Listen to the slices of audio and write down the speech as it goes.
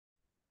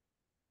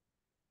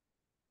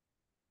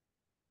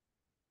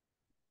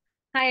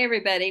Hi,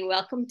 everybody.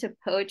 Welcome to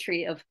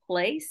Poetry of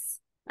Place.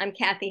 I'm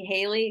Kathy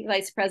Haley,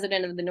 Vice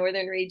President of the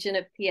Northern Region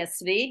of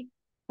PSV,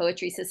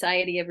 Poetry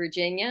Society of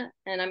Virginia,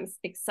 and I'm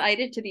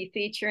excited to be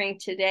featuring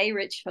today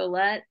Rich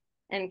Follett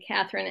and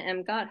Catherine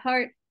M.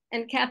 Gotthard.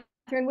 And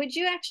Catherine, would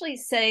you actually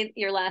say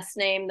your last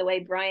name the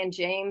way Brian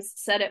James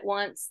said it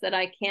once that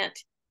I can't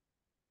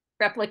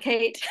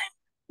replicate?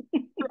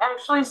 You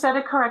actually said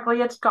it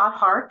correctly. It's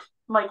Gotthard,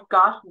 like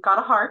got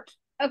a heart.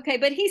 Okay,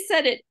 but he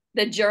said it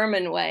the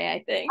German way,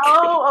 I think.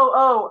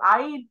 Oh,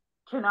 I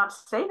cannot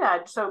say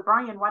that. So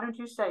Brian, why don't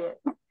you say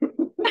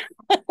it?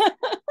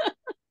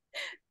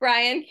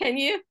 Brian, can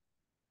you?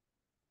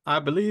 I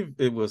believe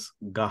it was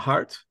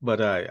Gahart, but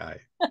I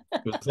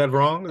was that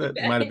wrong? That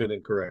might have Okay. been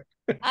incorrect.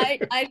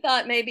 I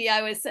thought maybe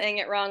I was saying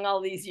it wrong all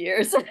these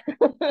years.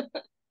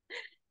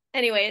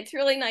 Anyway, it's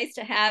really nice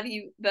to have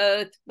you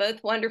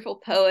both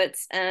wonderful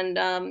poets. And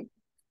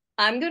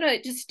I'm going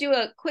to just do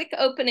a quick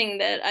opening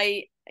that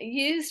I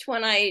used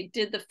when I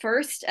did the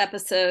first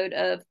episode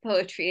of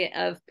Poetry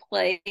of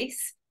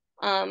Place,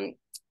 um,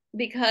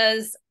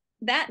 because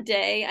that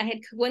day I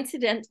had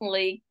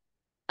coincidentally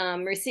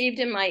received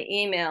in my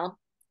email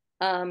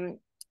um,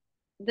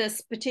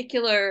 this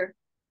particular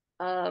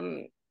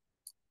um,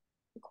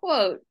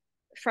 quote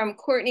from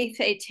Courtney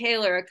Fay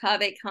Taylor, a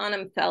Cave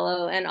Canem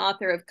Fellow and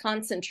author of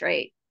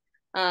Concentrate.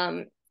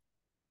 Um,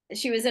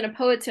 she was in a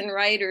Poets and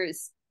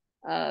Writers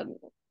um,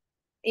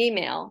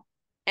 email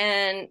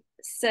and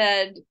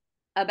said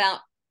about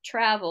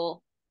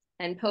travel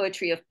and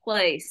poetry of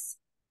place.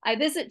 I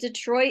visit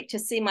Detroit to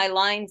see my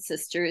line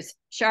sisters,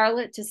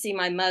 Charlotte to see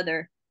my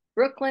mother,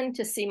 Brooklyn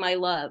to see my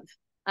love.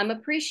 I'm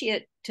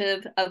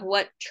appreciative of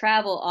what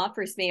travel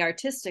offers me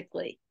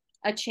artistically,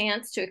 a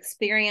chance to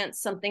experience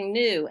something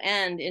new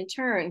and, in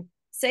turn,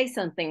 say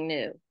something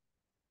new.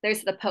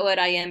 There's the poet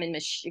I am in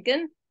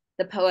Michigan,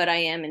 the poet I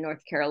am in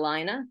North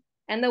Carolina,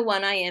 and the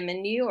one I am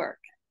in New York.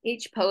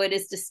 Each poet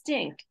is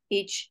distinct,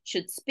 each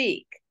should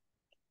speak.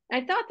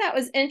 I thought that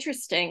was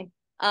interesting.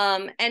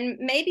 And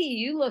maybe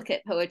you look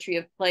at poetry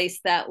of place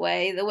that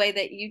way, the way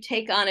that you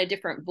take on a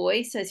different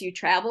voice as you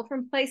travel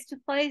from place to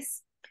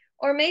place.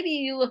 Or maybe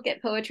you look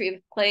at poetry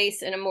of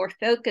place in a more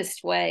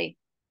focused way,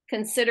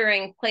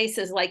 considering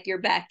places like your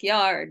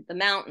backyard, the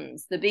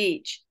mountains, the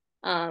beach,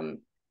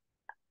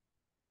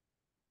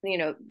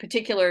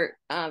 particular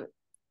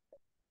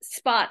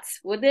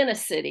spots within a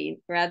city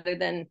rather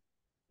than,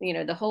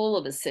 the whole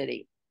of a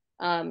city.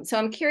 So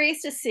I'm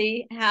curious to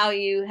see how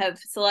you have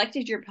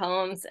selected your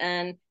poems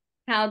and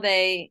how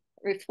they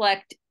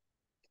reflect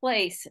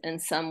place in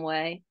some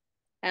way.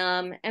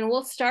 And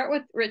we'll start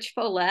with Rich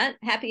Follett.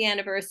 Happy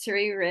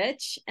anniversary,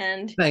 Rich,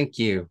 and Thank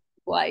you.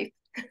 wife.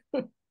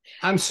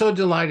 I'm so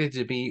delighted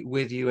to be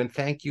with you, and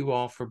thank you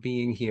all for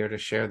being here to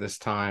share this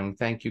time.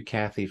 Thank you,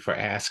 Kathy, for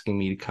asking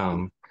me to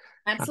come.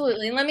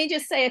 Absolutely. And let me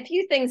just say a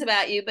few things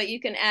about you, but you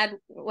can add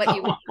what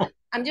you want.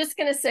 I'm just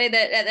going to say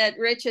that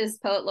Rich is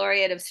poet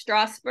laureate of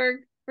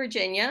Strasburg,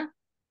 Virginia.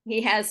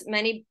 He has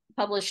many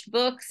published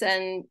books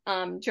and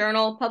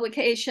journal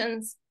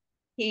publications.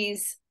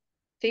 He's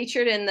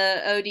featured in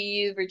the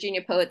ODU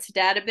Virginia Poets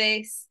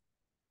Database,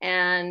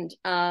 and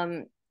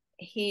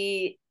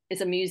he is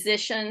a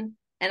musician.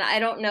 And I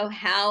don't know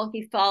how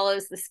he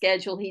follows the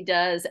schedule he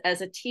does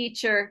as a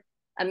teacher,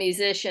 a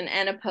musician,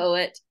 and a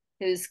poet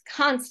who's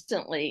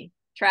constantly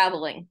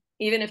traveling,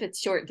 even if it's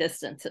short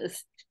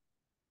distances.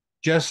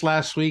 Just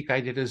last week,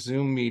 I did a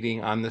Zoom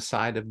meeting on the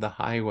side of the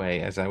highway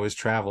as I was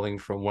traveling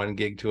from one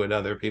gig to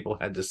another. People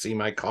had to see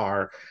my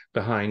car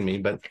behind me,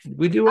 but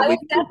we do what I we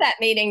was do. at that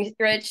meeting,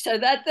 Rich, so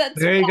that's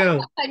There you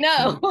go. I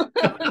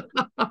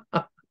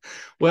know.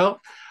 Well,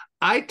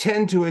 I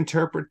tend to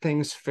interpret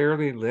things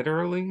fairly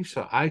literally,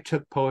 so I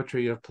took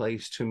poetry of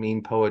place to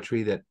mean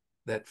poetry that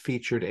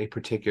featured a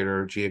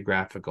particular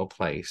geographical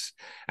place.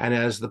 And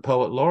as the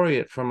poet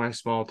laureate from my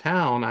small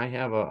town, I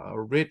have a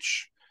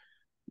rich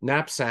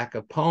knapsack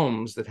of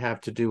poems that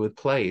have to do with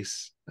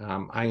place.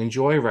 I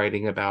enjoy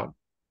writing about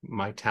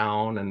my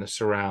town and the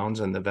surrounds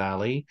and the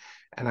valley,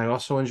 and I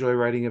also enjoy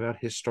writing about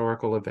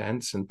historical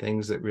events and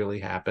things that really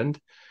happened.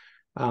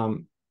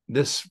 Um,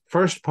 this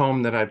first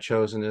poem that I've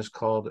chosen is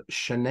called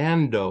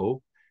Shenandoah,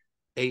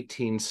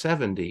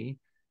 1870.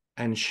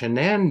 And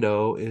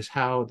Shenandoah is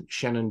how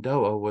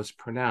Shenandoah was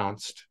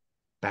pronounced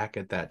back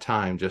at that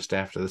time, just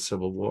after the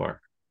Civil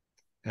War.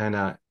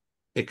 And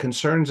it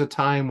concerns a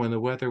time when the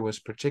weather was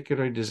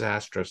particularly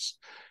disastrous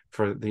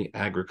for the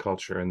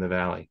agriculture in the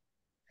valley.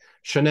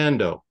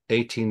 Shenandoah,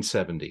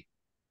 1870.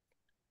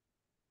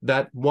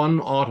 That one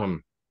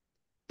autumn,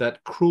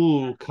 that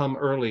cruel come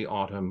early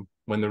autumn,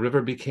 when the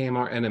river became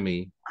our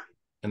enemy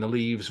and the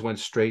leaves went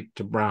straight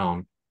to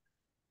brown,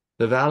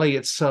 the valley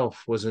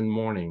itself was in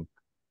mourning,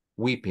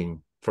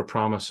 weeping for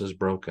promises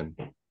broken.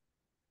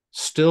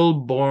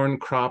 Stillborn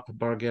crop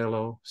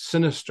Bargello,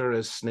 sinister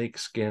as snake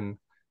skin,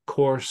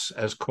 coarse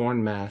as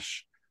corn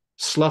mash,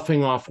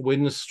 sloughing off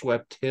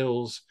windswept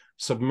hills,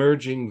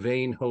 submerging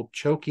vain hope,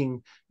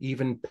 choking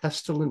even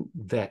pestilent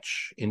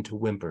vetch into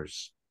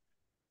whimpers.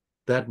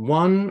 That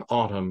one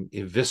autumn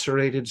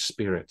eviscerated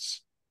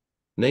spirits,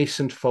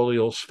 Nascent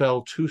folios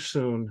fell too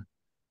soon,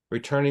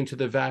 returning to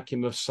the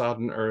vacuum of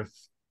sodden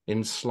earth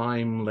in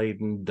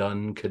slime-laden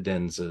dun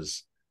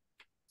cadenzas.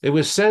 It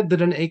was said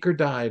that an acre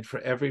died for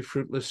every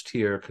fruitless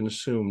tear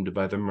consumed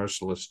by the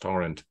merciless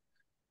torrent.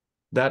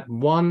 That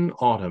one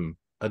autumn,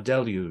 a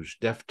deluge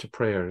deaf to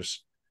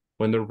prayers,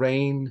 when the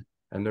rain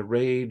and the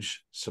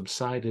rage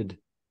subsided,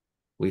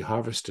 we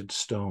harvested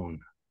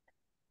stone.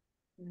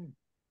 Mm.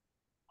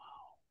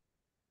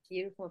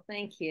 Beautiful,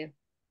 thank you.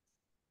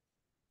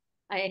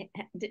 I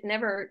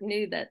never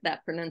knew that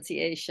that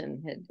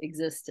pronunciation had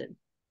existed.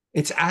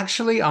 It's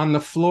actually on the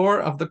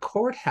floor of the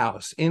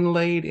courthouse,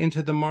 inlaid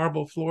into the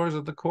marble floors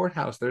of the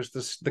courthouse. There's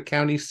the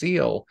county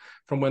seal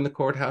from when the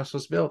courthouse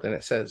was built, and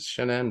it says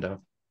Shenandoah.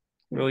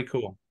 Really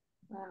cool.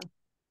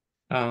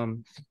 Wow.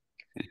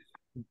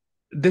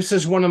 This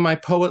is one of my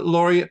poet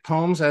laureate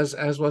poems,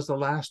 as was the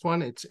last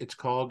one. It's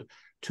called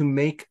To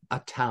Make a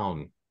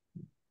Town.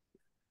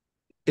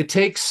 It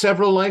takes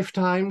several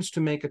lifetimes to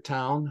make a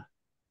town,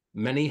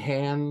 many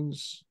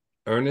hands,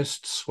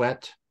 earnest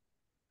sweat,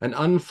 and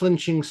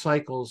unflinching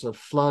cycles of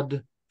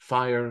flood,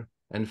 fire,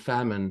 and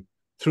famine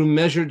through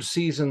measured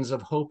seasons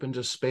of hope and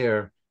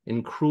despair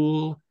in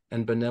cruel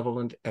and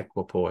benevolent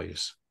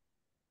equipoise.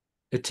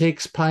 It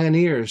takes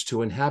pioneers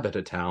to inhabit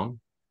a town,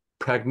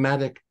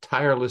 pragmatic,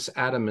 tireless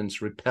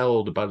adamants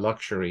repelled by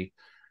luxury,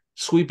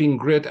 sweeping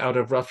grit out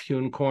of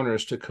rough-hewn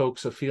corners to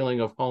coax a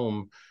feeling of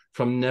home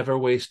from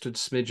never-wasted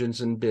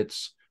smidgens and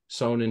bits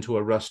sewn into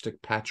a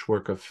rustic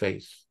patchwork of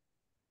faith.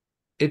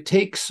 It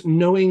takes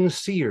knowing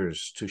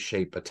seers to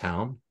shape a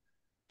town,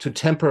 to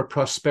temper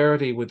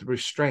prosperity with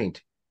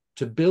restraint,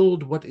 to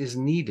build what is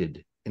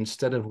needed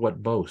instead of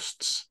what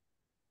boasts.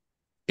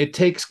 It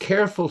takes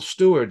careful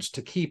stewards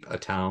to keep a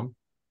town,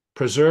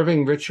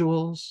 preserving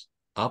rituals,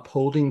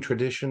 upholding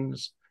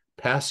traditions,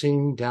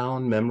 passing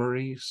down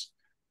memories,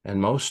 and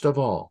most of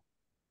all,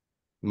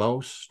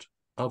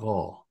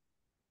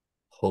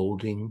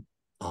 holding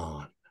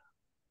on.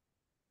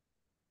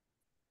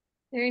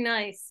 Very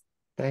nice.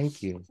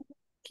 Thank you.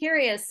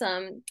 Curious,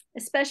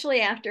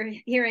 especially after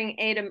hearing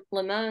Ada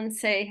Limon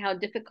say how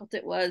difficult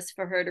it was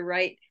for her to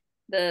write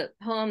the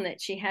poem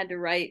that she had to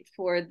write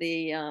for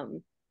the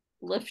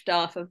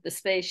liftoff of the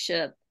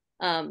spaceship.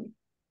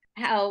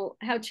 How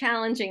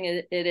challenging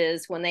it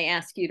is when they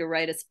ask you to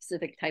write a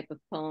specific type of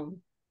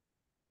poem.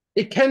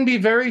 It can be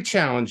very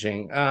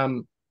challenging.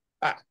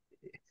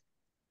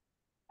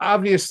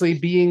 Obviously,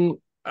 being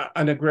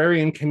an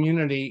agrarian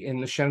community in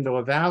the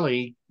Shenandoah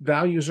Valley,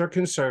 values are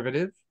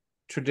conservative.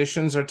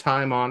 Traditions are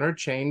time-honored.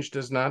 Change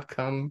does not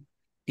come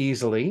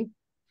easily.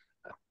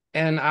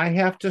 And I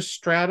have to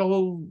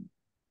straddle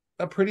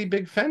a pretty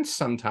big fence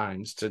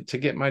sometimes to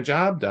get my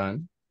job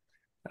done.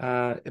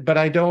 But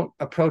I don't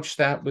approach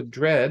that with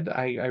dread.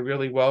 I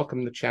really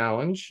welcome the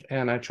challenge,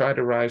 and I try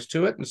to rise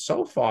to it. And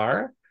so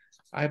far,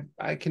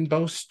 I can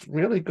boast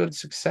really good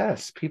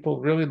success. People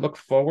really look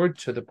forward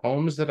to the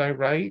poems that I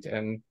write,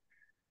 and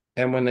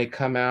when they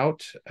come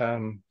out,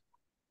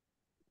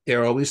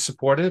 they're always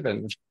supportive,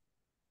 and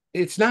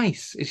it's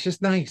nice. It's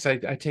just nice. I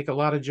take a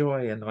lot of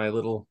joy in my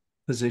little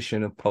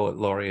position of poet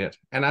laureate,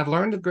 and I've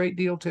learned a great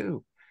deal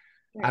too.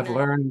 I've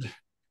learned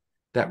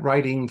that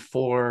writing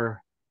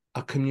for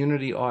a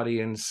community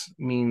audience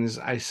means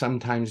I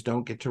sometimes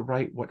don't get to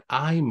write what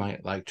I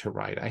might like to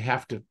write. I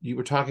have to, you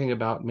were talking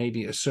about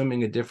maybe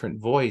assuming a different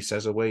voice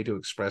as a way to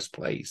express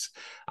place.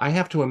 I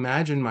have to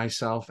imagine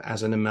myself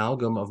as an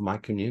amalgam of my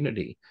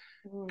community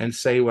and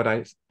say what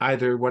I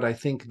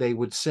think they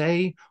would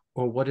say,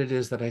 or what it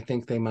is that I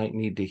think they might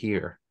need to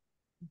hear.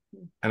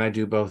 And I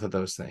do both of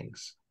those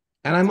things.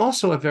 And I'm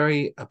also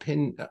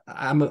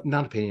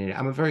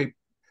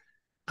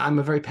I'm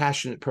a very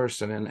passionate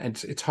person,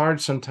 and it's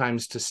hard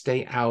sometimes to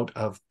stay out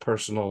of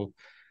personal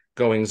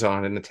goings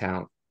on in the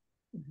town.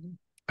 Mm-hmm.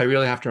 I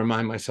really have to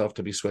remind myself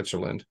to be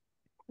Switzerland.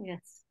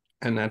 Yes.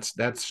 And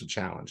that's a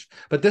challenge.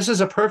 But this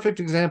is a perfect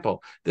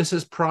example. This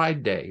is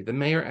Pride Day. The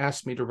mayor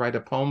asked me to write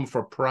a poem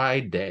for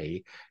Pride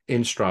Day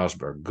in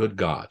Strasbourg. Good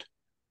God.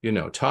 You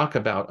know, talk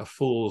about a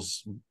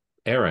fool's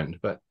errand.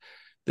 But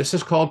this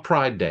is called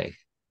Pride Day.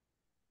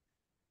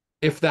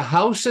 If the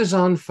house is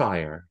on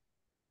fire,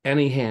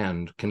 any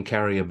hand can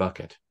carry a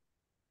bucket.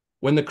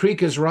 When the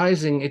creek is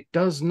rising, it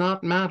does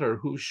not matter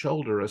whose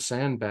shoulder a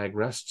sandbag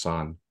rests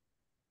on.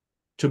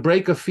 To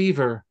break a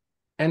fever,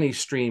 any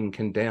stream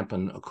can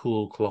dampen a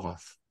cool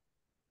cloth.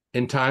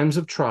 In times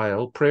of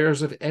trial,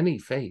 prayers of any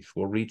faith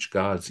will reach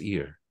God's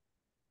ear.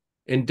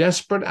 In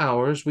desperate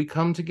hours, we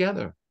come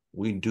together.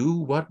 We do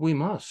what we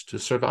must to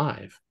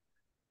survive.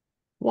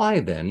 Why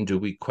then do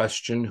we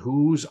question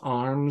whose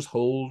arms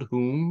hold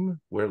whom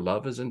where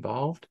love is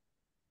involved?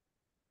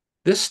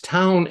 This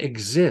town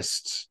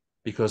exists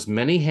because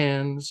many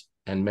hands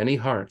and many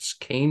hearts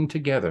came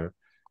together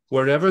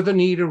wherever the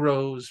need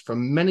arose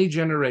from many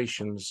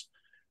generations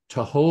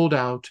to hold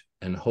out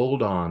and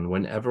hold on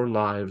whenever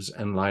lives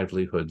and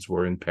livelihoods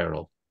were in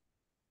peril.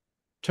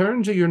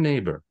 Turn to your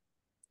neighbor.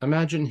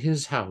 Imagine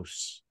his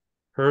house,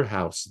 her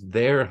house,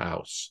 their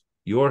house,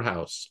 your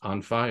house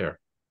on fire.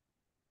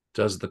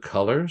 Does the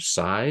color,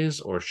 size,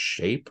 or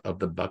shape of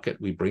the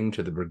bucket we bring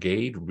to the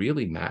brigade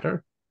really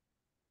matter?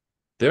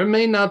 There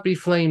may not be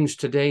flames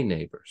today,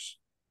 neighbors,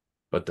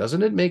 but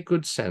doesn't it make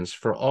good sense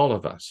for all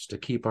of us to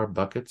keep our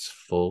buckets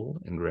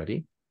full and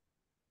ready?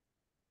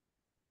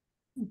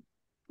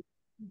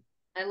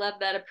 I love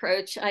that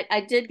approach.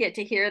 I did get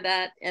to hear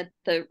that at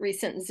the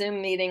recent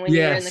Zoom meeting when you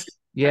were in the car.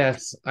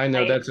 Yes, I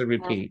know that's a Um,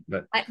 repeat,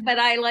 but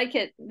I like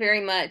it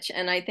very much,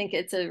 and I think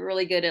it's a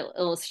really good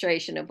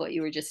illustration of what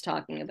you were just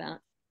talking about.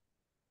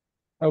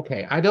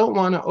 okay. I don't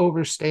want to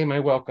overstay my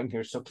welcome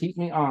here, so keep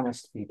me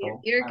honest,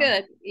 people. You're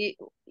good. You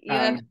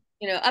have, Um,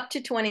 up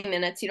to 20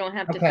 minutes. You don't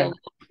have to okay. fill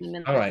the 20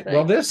 minutes. All right.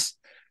 But Well,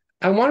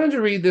 I wanted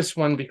to read this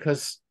one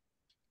because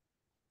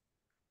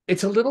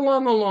it's a little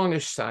on the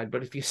longish side,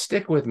 but if you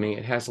stick with me,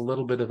 it has a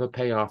little bit of a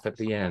payoff at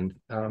the end.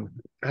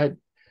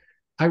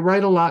 I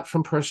write a lot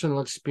from personal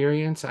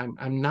experience.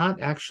 I'm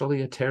not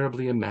actually a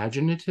terribly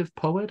imaginative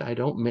poet. I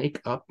don't make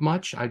up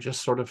much. I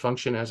just sort of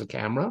function as a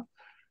camera.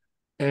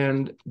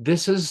 And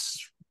this is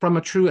from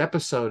a true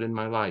episode in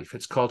my life.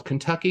 It's called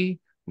Kentucky,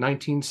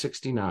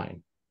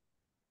 1969.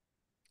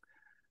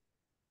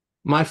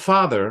 My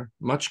father,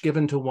 much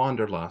given to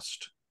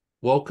wanderlust,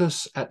 woke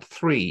us at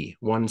 3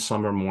 one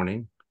summer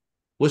morning,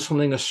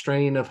 whistling a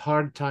strain of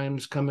Hard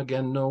Times Come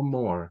Again No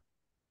More,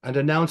 and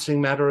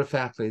announcing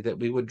matter-of-factly that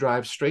we would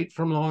drive straight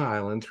from Long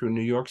Island through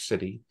New York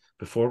City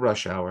before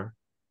rush hour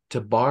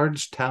to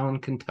Bardstown,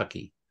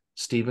 Kentucky,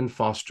 Stephen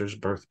Foster's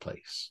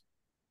birthplace.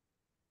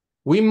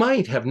 We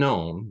might have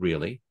known,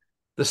 really.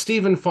 The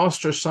Stephen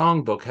Foster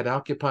songbook had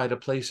occupied a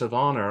place of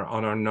honor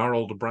on our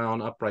gnarled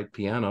brown upright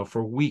piano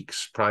for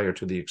weeks prior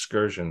to the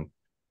excursion.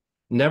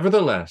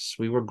 Nevertheless,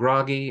 we were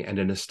groggy and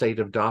in a state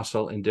of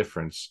docile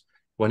indifference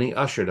when he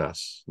ushered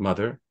us,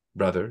 mother,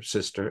 brother,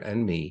 sister,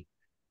 and me,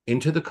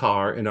 into the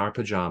car in our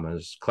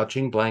pajamas,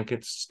 clutching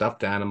blankets,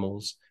 stuffed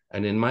animals,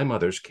 and in my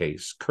mother's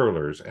case,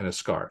 curlers and a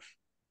scarf.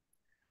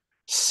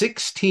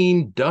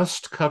 16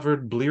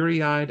 dust-covered,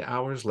 bleary-eyed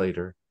hours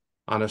later,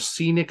 on a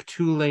scenic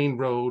 2-lane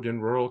road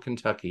in rural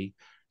Kentucky,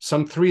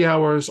 some 3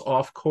 hours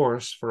off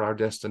course for our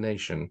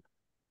destination,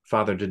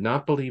 Father did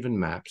not believe in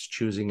maps,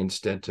 choosing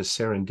instead to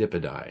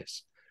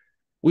serendipidize.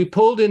 We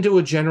pulled into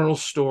a general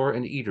store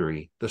and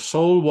eatery, the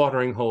sole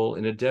watering hole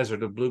in a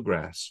desert of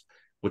bluegrass,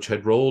 which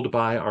had rolled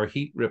by our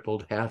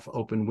heat-rippled,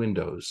 half-open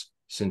windows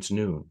since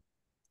noon.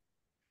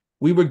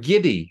 We were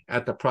giddy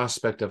at the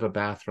prospect of a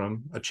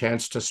bathroom, a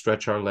chance to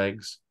stretch our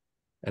legs,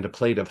 and a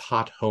plate of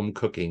hot home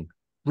cooking,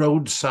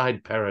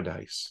 roadside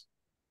paradise.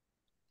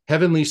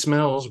 Heavenly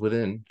smells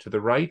within. To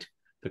the right,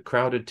 the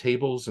crowded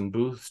tables and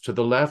booths. To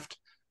the left,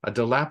 a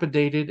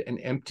dilapidated and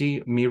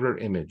empty mirror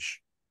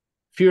image.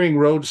 Fearing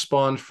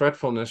road-spawned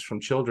fretfulness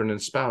from children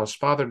and spouse,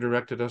 Father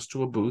directed us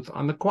to a booth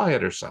on the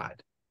quieter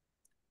side.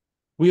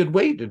 We had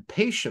waited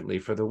patiently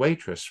for the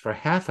waitress for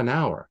half an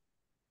hour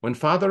when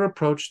Father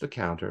approached the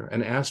counter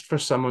and asked for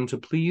someone to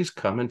please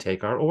come and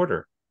take our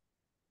order.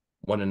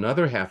 When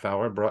another half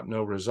hour brought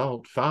no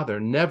result, Father,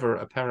 never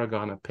a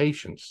paragon of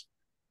patience,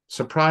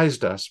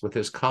 surprised us with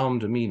his calm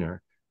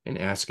demeanor in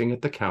asking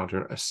at the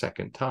counter a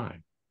second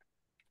time.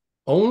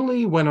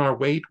 Only when our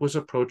wait was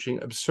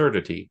approaching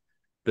absurdity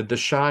did the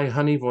shy,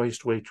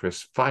 honey-voiced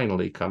waitress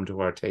finally come to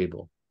our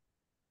table.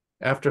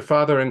 After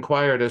Father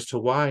inquired as to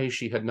why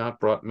she had not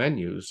brought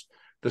menus,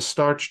 the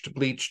starched,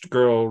 bleached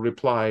girl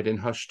replied in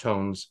hushed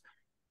tones,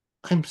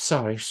 "I'm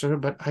sorry, sir,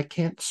 but I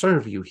can't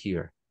serve you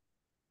here."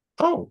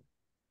 "Oh,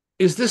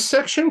 is this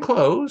section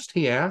closed?"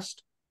 he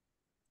asked.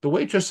 The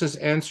waitress's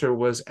answer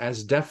was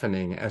as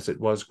deafening as it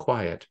was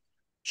quiet.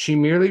 She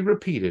merely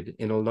repeated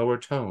in a lower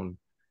tone,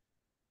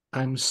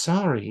 "I'm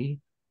sorry,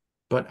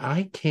 but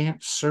I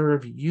can't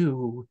serve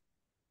you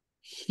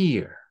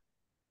here."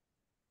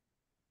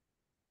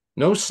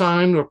 No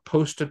sign or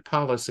posted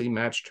policy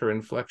matched her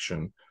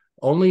inflection,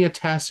 only a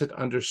tacit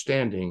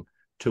understanding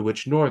to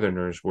which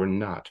Northerners were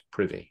not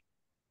privy.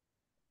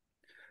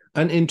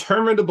 An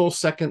interminable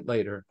second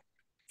later,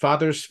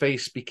 Father's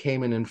face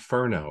became an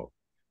inferno.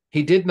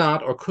 He did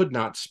not or could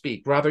not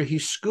speak. Rather, he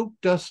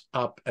scooped us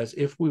up as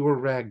if we were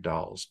rag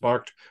dolls,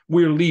 barked,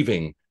 "We're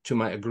leaving," to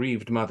my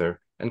aggrieved mother,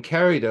 and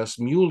carried us,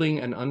 muling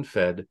and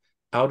unfed,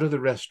 out of the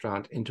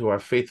restaurant into our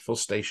faithful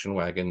station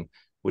wagon,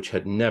 which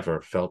had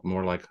never felt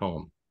more like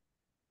home.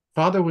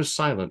 Father was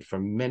silent for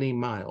many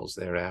miles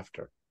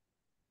thereafter.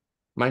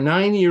 My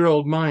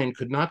 9-year-old mind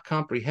could not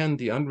comprehend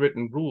the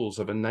unwritten rules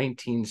of a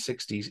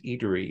 1960s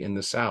eatery in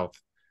the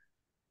South,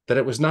 that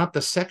it was not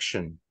the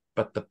section,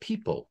 but the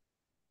people,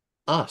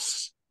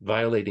 us,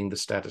 violating the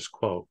status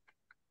quo.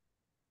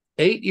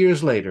 8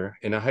 years later,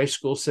 in a high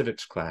school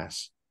civics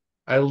class,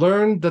 I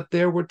learned that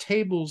there were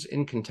tables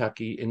in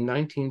Kentucky in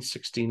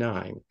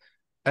 1969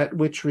 at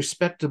which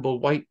respectable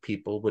white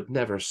people would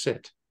never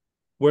sit,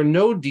 where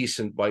no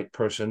decent white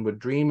person would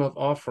dream of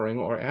offering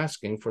or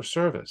asking for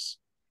service,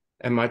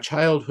 and my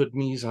childhood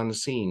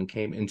mise-en-scene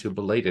came into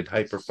belated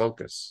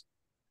hyperfocus.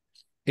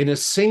 In a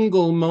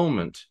single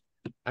moment,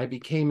 I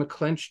became a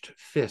clenched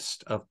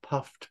fist of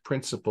puffed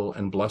principle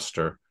and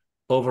bluster,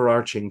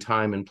 overarching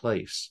time and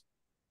place.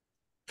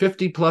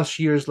 50 plus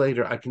years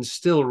later, I can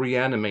still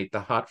reanimate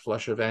the hot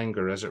flush of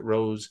anger as it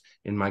rose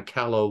in my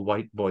callow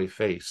white boy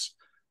face,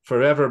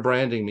 forever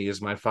branding me as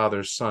my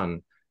father's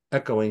son,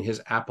 echoing his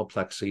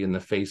apoplexy in the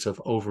face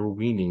of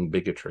overweening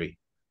bigotry.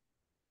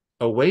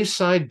 A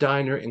wayside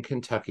diner in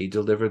Kentucky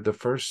delivered the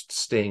first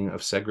sting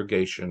of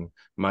segregation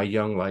my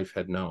young life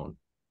had known.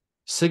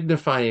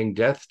 Signifying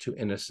death to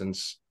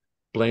innocence,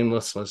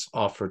 blamelessness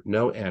offered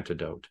no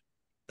antidote.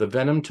 The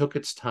venom took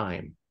its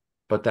time,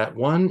 but that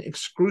one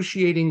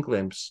excruciating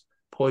glimpse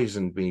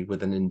poisoned me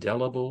with an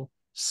indelible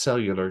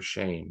cellular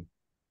shame.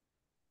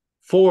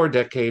 4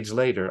 decades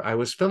later, I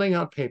was filling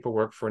out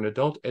paperwork for an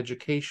adult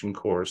education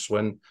course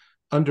when,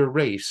 under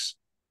race,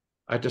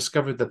 I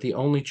discovered that the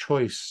only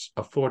choice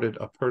afforded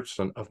a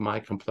person of my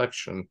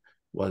complexion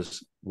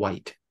was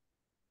white.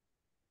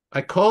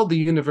 I called the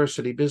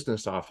university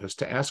business office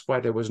to ask why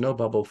there was no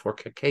bubble for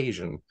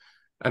Caucasian,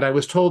 and I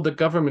was told that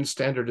government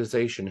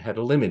standardization had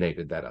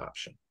eliminated that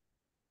option.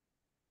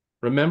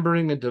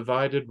 Remembering a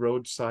divided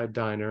roadside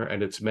diner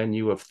and its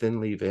menu of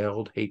thinly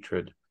veiled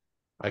hatred,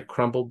 I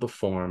crumbled the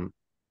form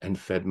and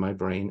fed my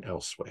brain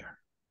elsewhere.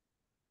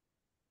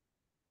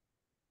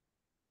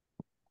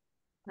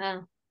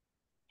 Wow.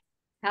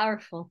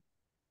 Powerful.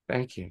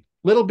 Thank you. A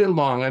little bit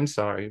long, I'm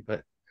sorry,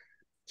 but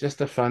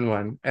just a fun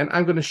one. And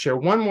I'm going to share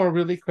one more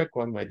really quick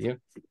one with you,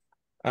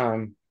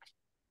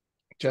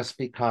 just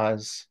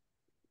because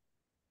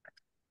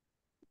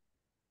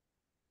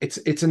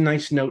it's a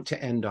nice note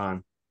to end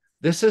on.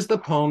 This is the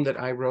poem that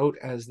I wrote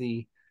as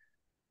the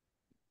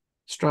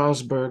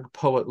Strasbourg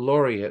Poet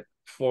Laureate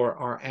for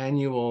our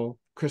annual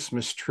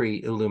Christmas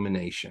tree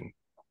illumination.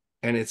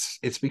 And it's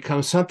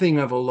become something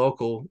of a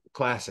local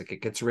classic.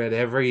 It gets read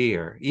every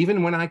year.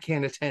 Even when I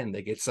can't attend,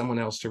 they get someone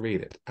else to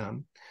read it.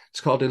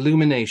 It's called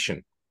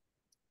Illumination.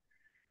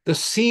 The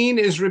scene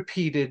is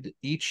repeated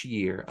each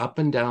year up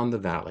and down the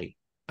valley.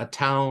 A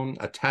town,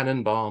 a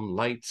Tannenbaum,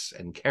 lights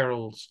and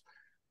carols,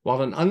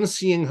 while an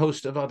unseeing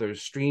host of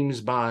others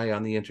streams by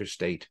on the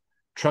interstate,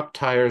 truck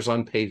tires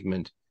on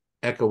pavement,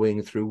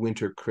 echoing through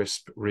winter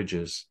crisp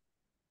ridges.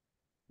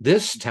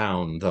 This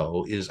town,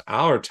 though, is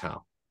our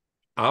town.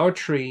 Our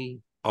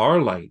tree,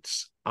 our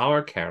lights,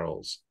 our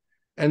carols,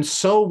 and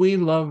so we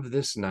love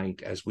this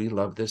night as we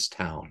love this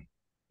town,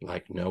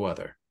 like no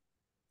other.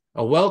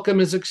 A welcome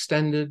is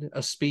extended,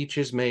 a speech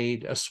is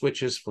made, a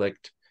switch is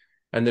flicked,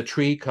 and the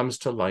tree comes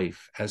to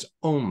life as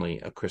only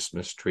a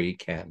Christmas tree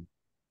can.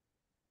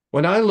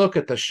 When I look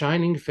at the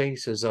shining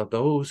faces of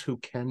those who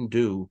can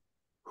do,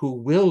 who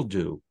will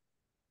do,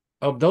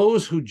 of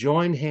those who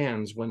join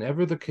hands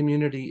whenever the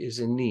community is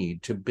in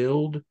need to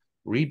build,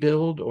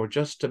 rebuild, or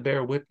just to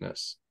bear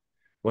witness.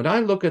 When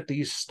I look at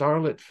these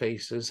starlit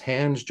faces,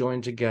 hands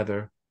joined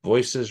together,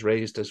 voices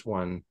raised as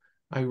one,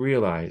 I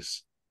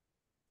realize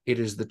it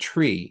is the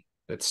tree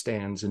that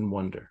stands in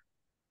wonder.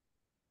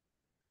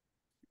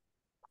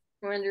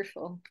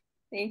 Wonderful.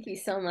 Thank you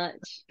so much.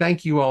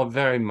 Thank you all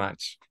very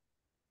much.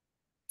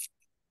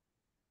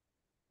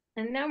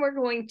 And now we're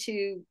going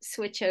to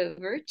switch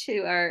over to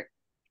our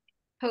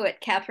poet,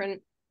 Katherine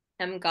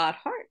M.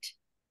 Gotthard.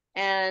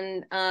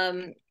 And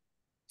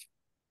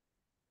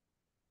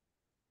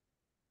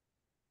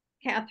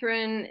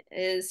Katherine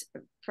is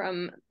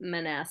from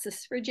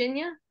Manassas,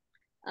 Virginia,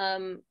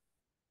 by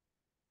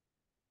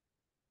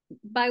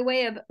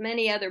way of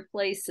many other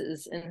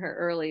places in her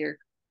earlier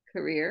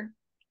career.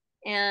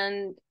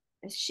 And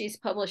she's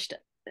published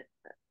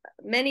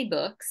many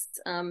books,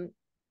 the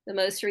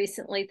most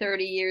recently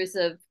 30 Years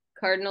of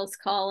Cardinals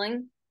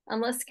Calling.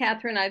 Unless,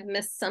 Katherine, I've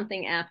missed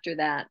something after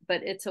that,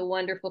 but it's a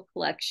wonderful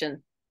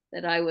collection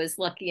that I was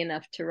lucky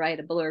enough to write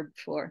a blurb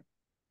for.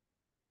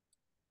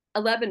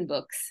 11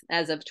 books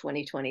as of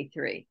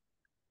 2023.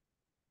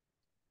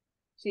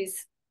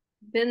 She's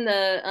been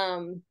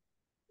the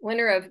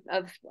winner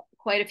of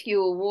quite a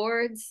few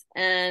awards,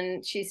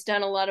 and she's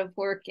done a lot of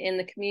work in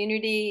the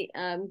community,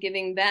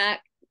 giving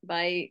back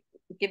by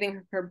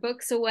giving her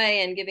books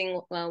away and giving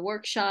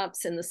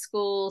workshops in the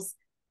schools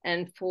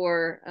and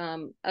for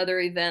other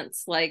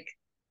events like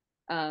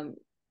PoetCom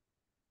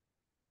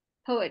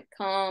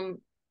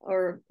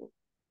or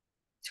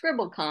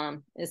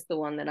ScribbleCom is the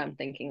one that I'm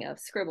thinking of,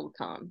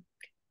 ScribbleCom.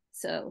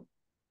 So,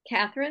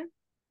 Katherine,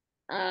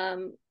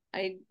 I'm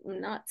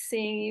not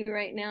seeing you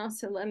right now,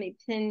 so let me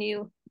pin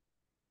you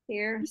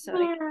here. So,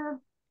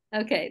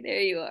 okay,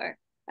 there you are.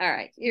 All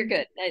right, you're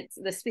good.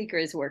 The speaker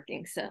is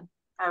working, so.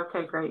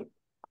 Okay, great.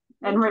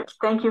 And Rich,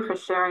 thank you for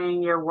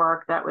sharing your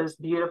work. That was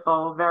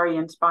beautiful, very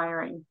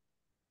inspiring.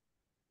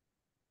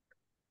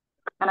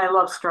 And I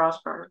love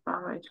Strasbourg.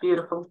 It's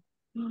beautiful.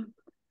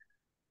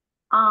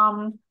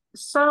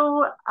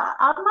 So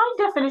my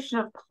definition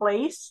of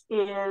place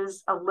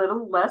is a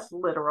little less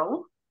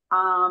literal.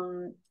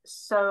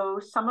 So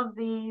some of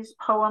these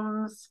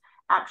poems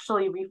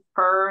actually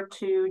refer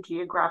to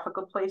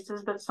geographical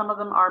places, but some of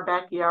them are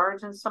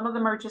backyards and some of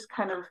them are just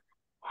kind of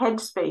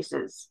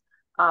headspaces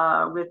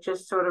with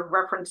just sort of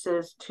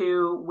references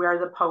to where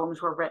the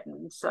poems were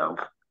written. So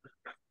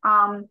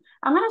I'm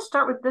going to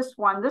start with this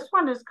one. This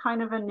one is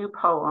kind of a new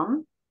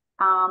poem.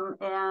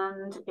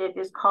 and it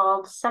is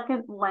called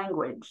Second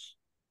Language,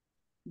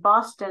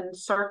 Boston,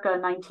 circa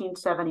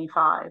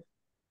 1975.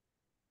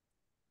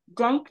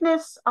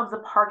 Dankness of the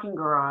parking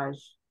garage.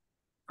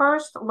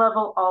 First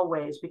level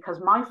always, because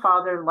my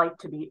father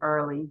liked to be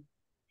early.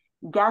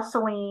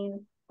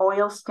 Gasoline,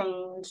 oil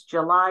stains,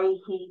 July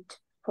heat,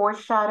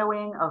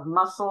 foreshadowing of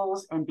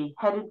mussels and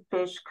beheaded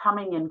fish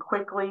coming in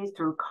quickly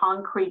through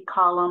concrete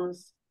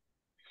columns.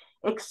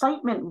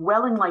 Excitement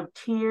welling like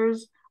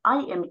tears, I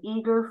am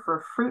eager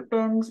for fruit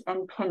bins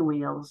and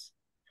pinwheels.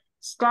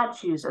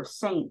 Statues of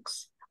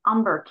saints,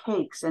 umber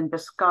cakes and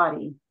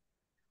biscotti.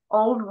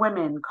 Old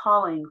women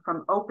calling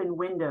from open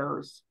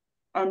windows,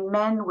 and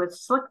men with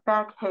slick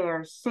back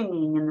hair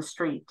singing in the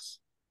streets.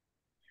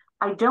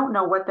 I don't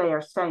know what they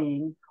are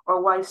saying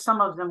or why some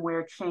of them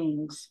wear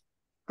chains,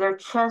 their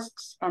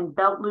chests and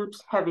belt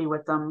loops heavy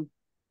with them.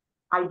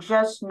 I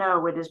just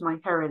know it is my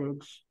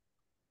heritage.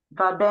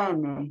 Va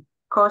bene,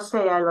 cose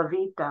è la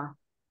vita.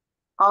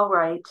 All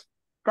right,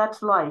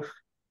 that's life.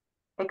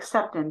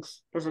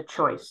 Acceptance is a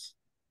choice.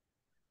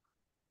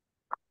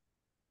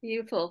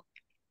 Beautiful.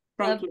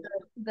 Thank Love you.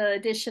 the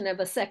addition of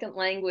a second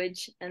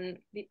language and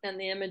the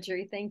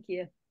imagery. Thank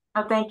you.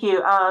 Oh, thank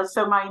you.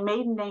 So my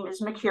maiden name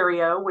is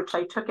Mercurio, which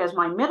I took as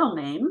my middle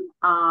name.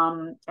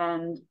 So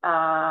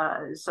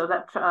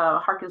that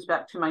harkens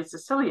back to my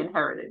Sicilian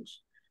heritage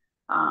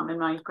and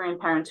my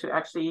grandparents who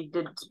actually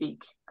did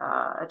speak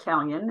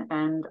Italian,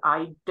 and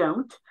I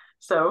don't.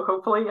 So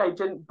hopefully I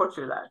didn't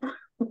butcher that.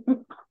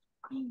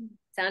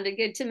 Sounded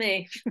good to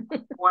me.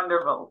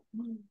 Wonderful.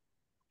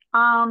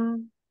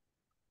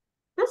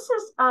 This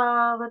is,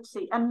 let's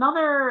see,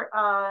 another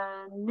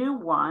new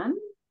one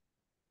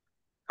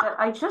that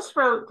I just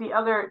wrote the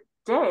other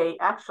day,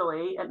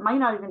 actually. It might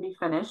not even be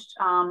finished.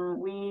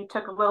 We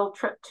took a little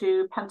trip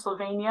to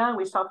Pennsylvania.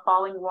 We saw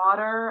falling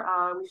water.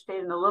 We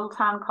stayed in a little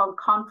town called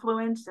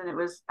Confluence, and it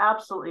was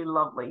absolutely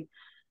lovely.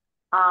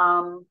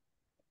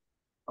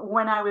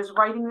 When I was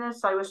writing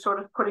this, I was sort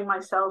of putting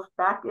myself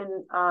back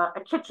in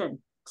a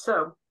kitchen.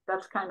 So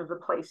that's kind of the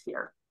place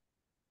here.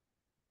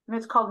 And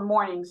it's called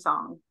Morning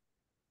Song.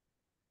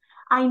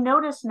 I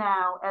notice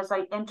now as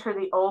I enter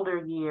the older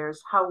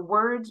years how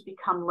words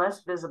become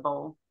less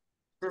visible,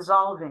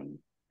 dissolving,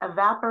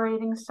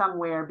 evaporating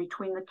somewhere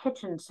between the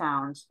kitchen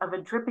sounds of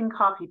a dripping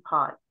coffee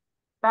pot,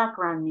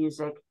 background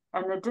music,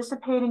 and the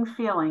dissipating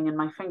feeling in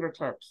my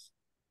fingertips.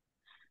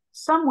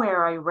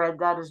 Somewhere I read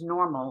that is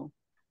normal,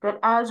 that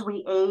as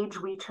we age,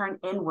 we turn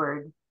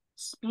inward,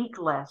 speak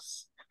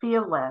less,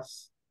 feel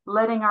less,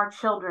 letting our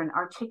children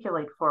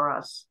articulate for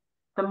us,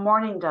 the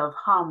morning dove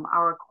hum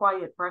our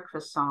quiet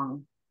breakfast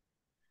song.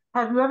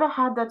 Have you ever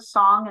had that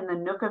song in the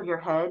nook of your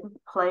head,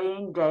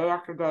 playing day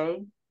after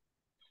day?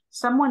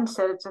 Someone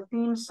said it's a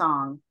theme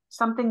song,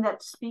 something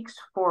that speaks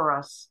for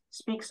us,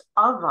 speaks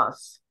of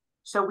us,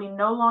 so we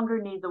no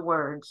longer need the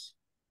words.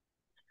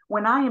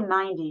 When I am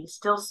 90,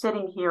 still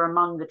sitting here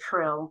among the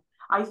trill,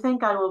 I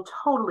think I will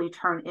totally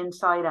turn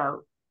inside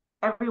out,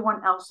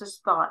 everyone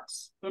else's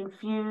thoughts,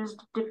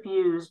 infused,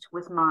 diffused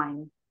with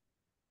mine.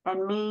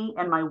 And me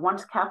and my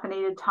once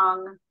caffeinated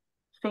tongue,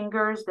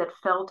 fingers that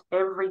felt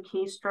every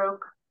keystroke.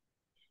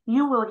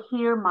 You will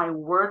hear my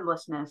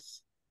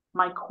wordlessness,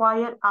 my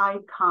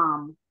quiet-eyed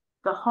calm,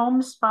 the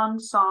homespun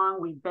song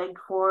we begged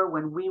for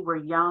when we were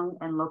young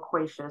and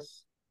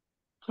loquacious,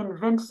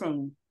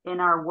 convincing in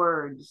our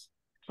words,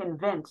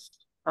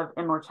 convinced of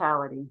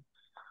immortality.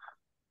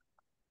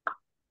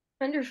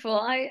 Wonderful.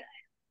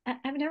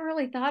 I've never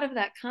really thought of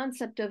that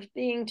concept of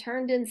being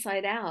turned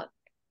inside out.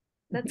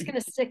 That's going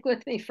to stick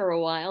with me for a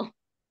while.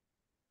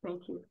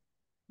 Thank you.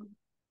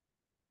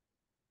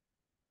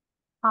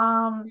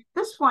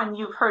 This one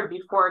you've heard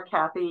before,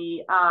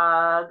 Kathy.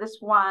 This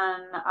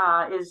one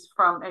is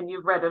from, and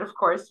you've read it, of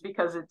course,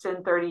 because it's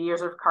in 30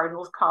 Years of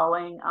Cardinals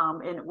Calling.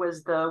 And it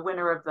was the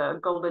winner of the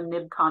Golden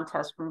Nib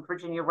contest from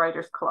Virginia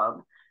Writers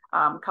Club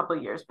a couple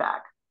of years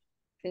back.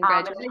 It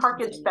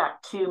harkens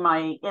back to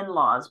my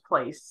in-laws'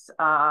 place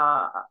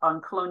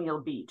on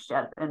Colonial Beach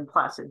in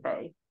Placid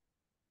Bay.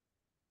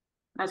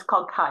 And it's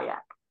called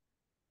Kayak.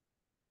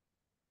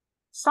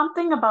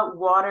 Something about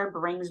water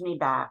brings me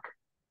back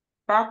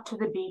to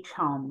the beach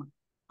home,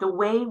 the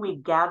way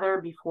we'd gather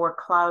before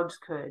clouds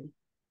could,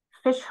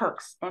 fish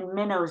hooks and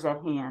minnows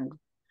at hand,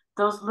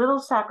 those little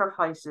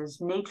sacrifices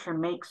nature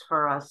makes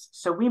for us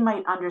so we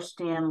might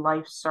understand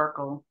life's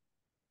circle.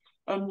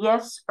 And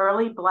yes,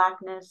 early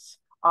blackness,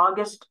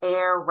 August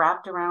air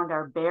wrapped around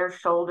our bare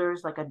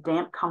shoulders like a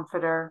damp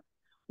comforter,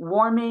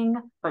 warming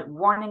but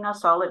warning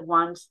us all at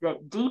once,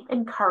 that deep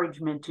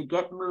encouragement to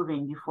get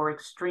moving before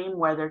extreme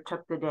weather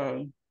took the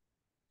day.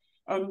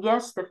 And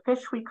yes, the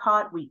fish we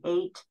caught, we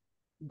ate,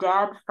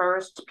 Dad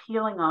first,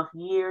 peeling off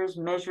years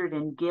measured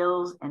in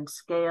gills and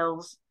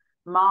scales,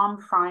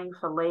 Mom frying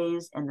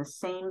fillets in the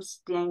same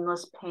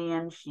stainless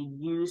pan she'd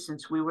used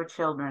since we were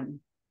children.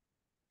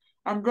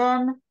 And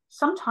then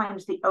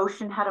sometimes the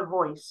ocean had a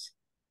voice,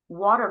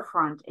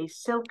 waterfront, a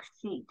silk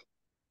sheet,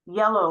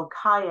 yellow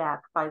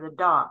kayak by the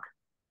dock,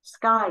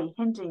 sky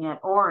hinting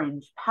at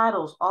orange,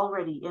 paddles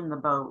already in the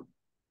boat.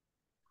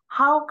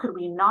 How could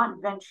we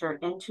not venture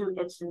into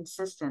its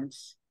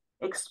insistence,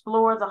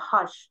 explore the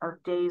hush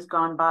of days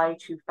gone by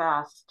too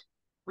fast,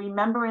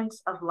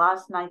 remembrance of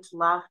last night's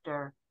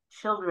laughter,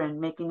 children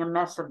making a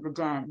mess of the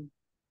den?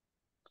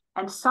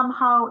 And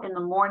somehow in the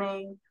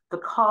morning, the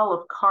call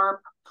of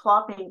carp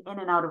plopping in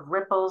and out of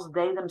ripples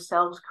they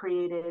themselves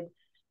created,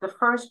 the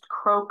first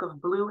croak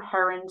of blue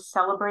heron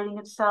celebrating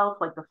itself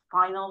like the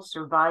final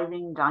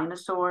surviving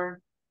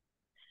dinosaur.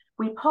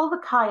 We pull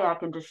the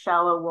kayak into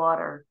shallow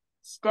water,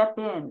 step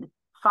in,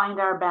 find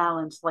our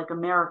balance like a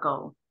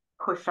miracle,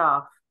 push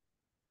off.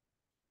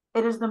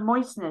 It is the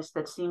moistness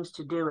that seems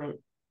to do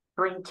it,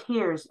 bring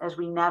tears as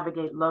we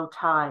navigate low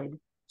tide,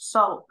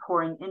 salt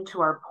pouring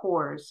into our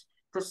pores,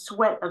 the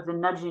sweat of the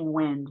nudging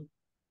wind.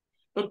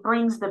 It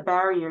brings the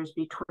barriers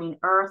between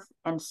earth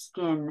and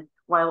skin,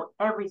 while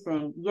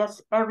everything,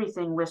 yes,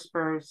 everything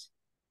whispers,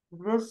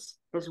 this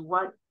is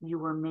what you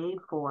were made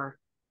for.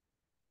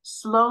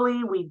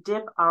 Slowly, we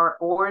dip our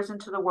oars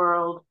into the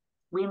world,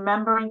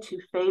 remembering to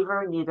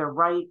favor neither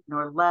right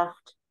nor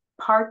left,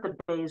 part the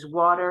bay's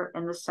water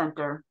in the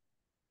center.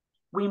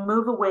 We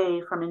move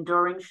away from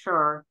enduring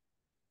shore,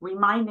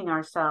 reminding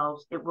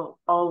ourselves it will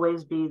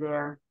always be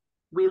there.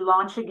 We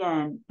launch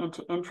again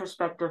into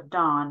introspective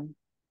dawn,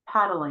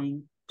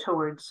 paddling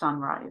towards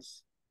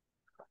sunrise.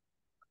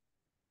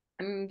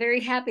 I'm very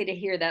happy to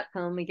hear that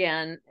poem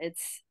again.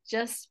 It's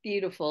just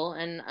beautiful.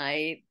 And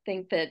I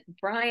think that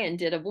Brian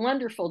did a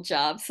wonderful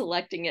job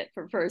selecting it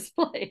for first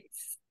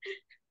place.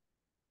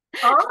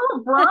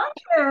 Oh,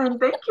 Brian,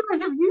 thank you. I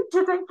have you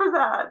to thank for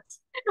that.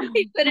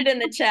 He put it in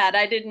the chat.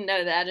 I didn't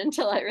know that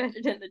until I read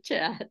it in the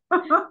chat.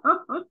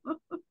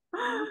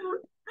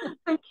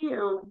 Thank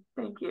you.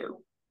 Thank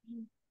you.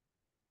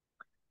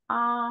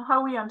 How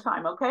are we on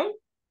time? Okay.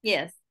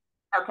 Yes.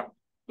 Okay.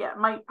 Yeah,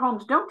 my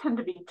poems don't tend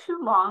to be too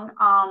long.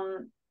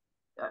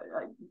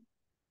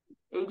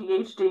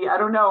 ADHD, I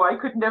don't know. I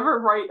could never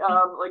write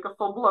like a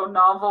full-blown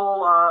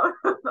novel.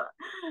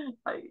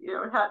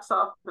 Hats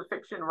off to the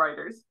fiction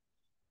writers.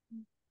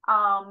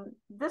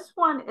 This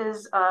one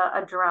is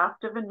a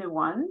draft of a new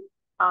one,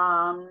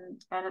 and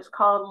it's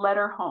called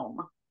Letter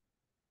Home.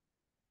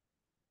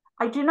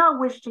 I do not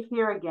wish to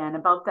hear again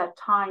about that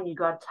time you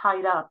got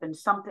tied up in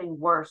something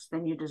worse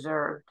than you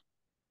deserved.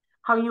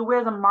 How you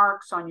wear the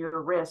marks on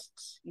your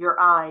wrists, your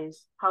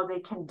eyes, how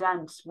they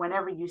condense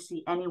whenever you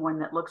see anyone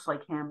that looks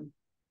like him.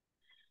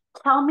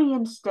 Tell me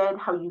instead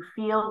how you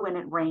feel when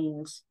it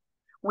rains,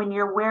 when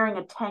you're wearing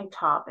a tank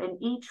top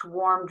and each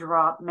warm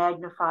drop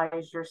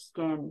magnifies your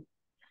skin.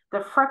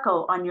 The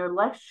freckle on your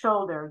left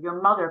shoulder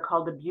your mother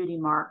called a beauty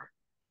mark.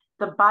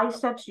 The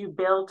biceps you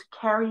built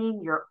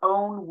carrying your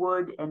own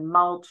wood and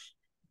mulch,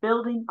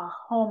 building a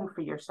home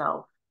for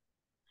yourself.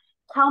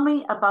 Tell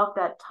me about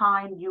that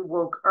time you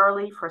woke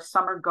early for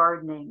summer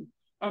gardening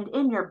and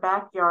in your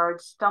backyard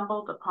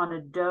stumbled upon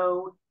a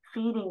doe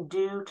feeding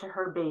dew to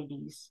her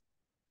babies.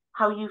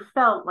 How you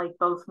felt like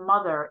both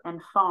mother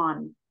and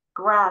fawn,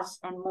 grass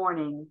and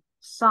morning,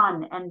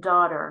 son and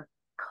daughter,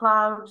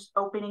 clouds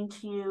opening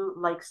to you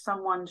like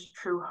someone's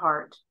true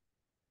heart.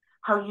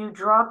 How you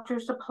dropped your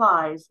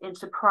supplies in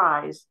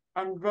surprise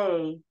and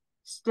they,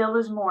 still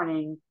as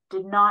morning,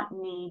 did not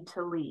need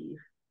to leave.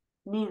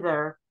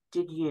 Neither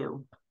did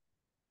you.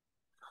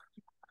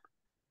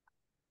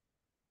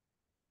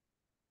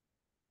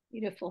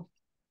 Beautiful.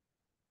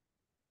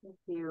 Thank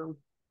you.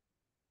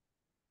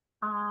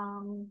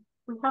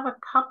 We have a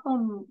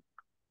couple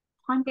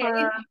time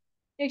for...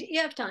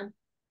 You have time.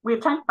 We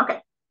have time? Okay.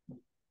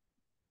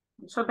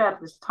 I'm so bad at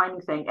this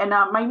timing thing. And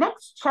my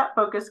next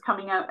chapbook is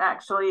coming out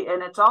actually,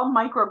 and it's all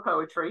micro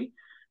poetry.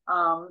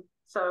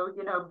 So,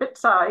 bit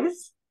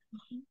size.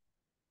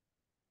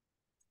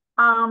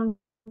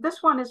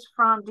 This one is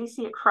from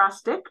DC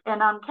Acrostic.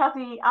 And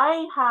Kathy,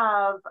 I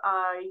have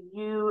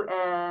you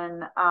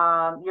and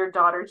your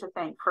daughter to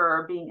thank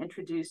for being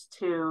introduced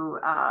to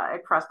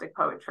acrostic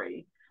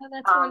poetry. Oh,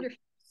 that's wonderful.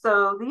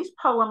 So these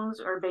poems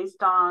are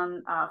based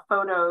on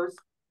photos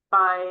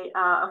by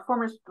a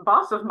former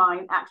boss of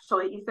mine,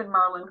 actually, Ethan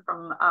Merlin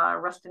from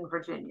Reston,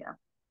 Virginia.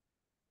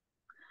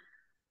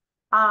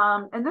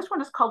 And this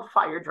one is called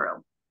Fire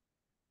Drill.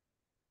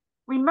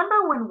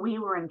 Remember when we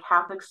were in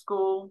Catholic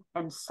school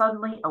and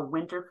suddenly a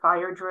winter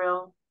fire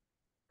drill?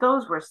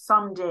 Those were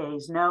some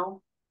days,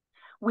 no?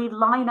 We'd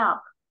line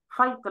up,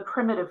 fight the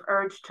primitive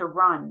urge to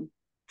run,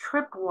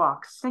 trip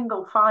walk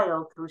single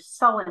file through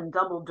sullen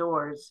double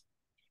doors,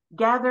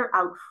 gather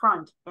out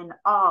front in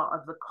awe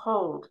of the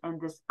cold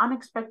and this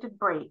unexpected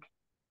break,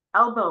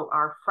 elbow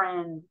our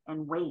friend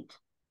and wait.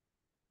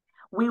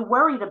 We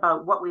worried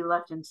about what we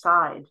left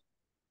inside,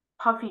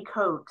 puffy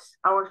coats,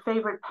 our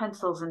favorite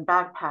pencils and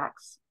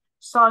backpacks,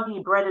 soggy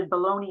breaded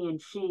bologna and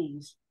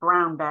cheese,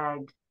 brown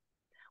bagged.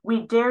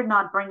 We dared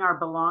not bring our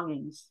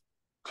belongings.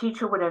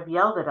 Teacher would have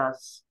yelled at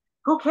us.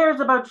 Who cares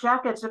about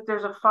jackets if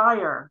there's a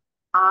fire?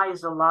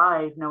 Eyes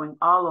alive, knowing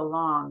all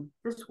along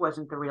this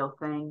wasn't the real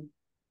thing.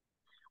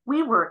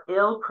 We were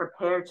ill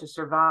prepared to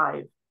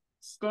survive,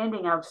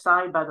 standing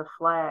outside by the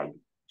flag,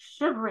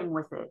 shivering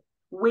with it,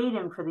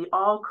 waiting for the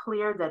all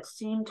clear that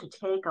seemed to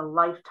take a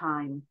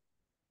lifetime.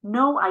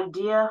 No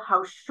idea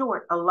how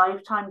short a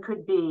lifetime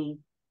could be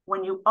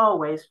when you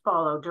always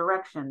follow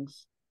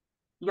directions.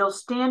 You'll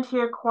stand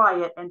here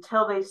quiet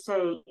until they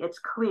say it's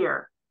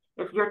clear.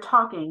 If you're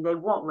talking, they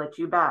won't let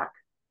you back.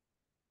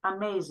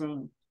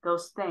 Amazing,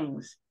 those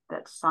things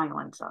that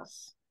silence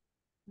us.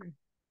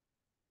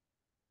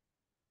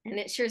 And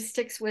it sure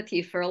sticks with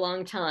you for a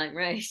long time,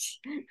 right?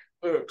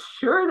 It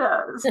sure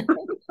does.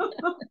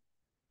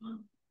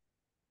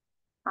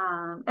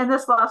 And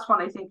this last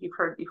one, I think you've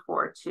heard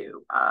before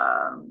too.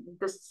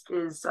 This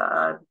is,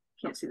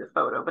 can't see the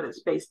photo, but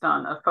it's based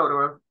on a photo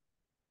of,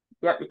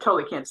 yep, you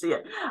totally can't see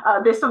it.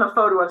 Based on a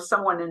photo of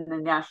someone in the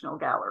National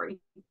Gallery.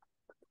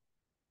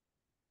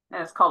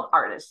 And it's called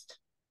Artist.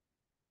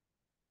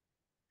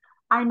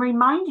 I'm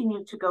reminding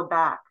you to go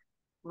back,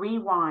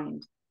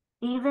 rewind,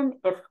 even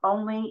if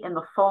only in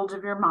the folds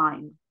of your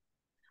mind.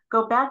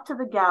 Go back to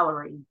the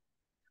gallery.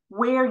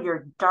 Wear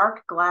your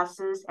dark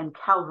glasses and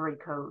cavalry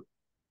coat.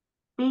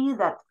 Be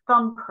that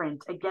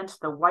thumbprint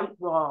against the white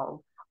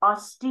wall,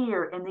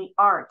 austere in the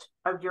art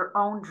of your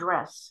own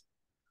dress.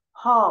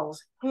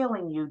 Halls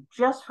hailing you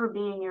just for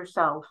being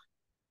yourself,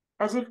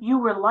 as if you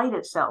were light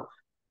itself.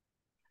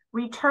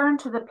 Return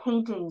to the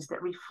paintings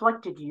that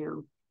reflected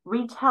you,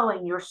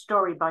 retelling your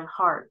story by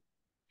heart.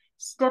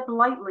 Step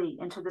lightly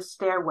into the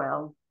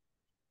stairwell.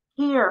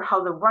 Hear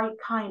how the right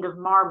kind of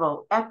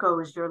marble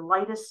echoes your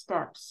lightest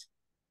steps,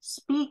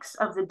 speaks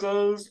of the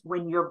days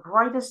when your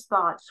brightest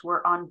thoughts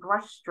were on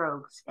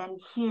brushstrokes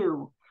and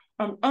hue,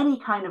 and any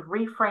kind of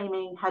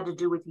reframing had to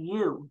do with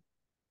you.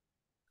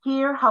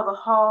 Hear how the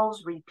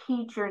halls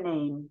repeat your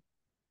name.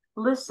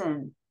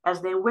 Listen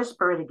as they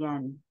whisper it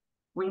again,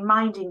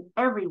 reminding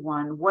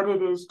everyone what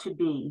it is to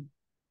be.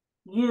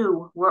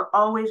 You were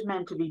always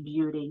meant to be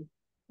beauty.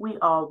 We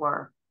all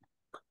were.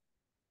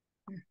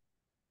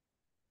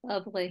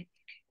 Lovely.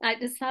 I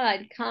just thought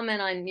I'd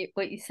comment on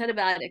what you said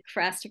about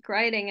ekphrastic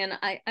writing. And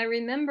I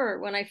remember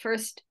when I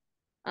first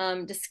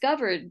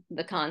discovered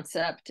the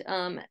concept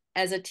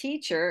as a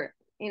teacher,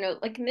 you know,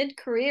 like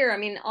mid-career, I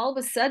mean, all of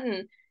a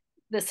sudden,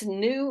 this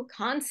new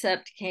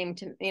concept came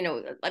to, you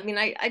know, I mean,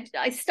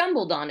 I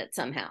stumbled on it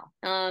somehow.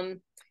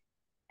 And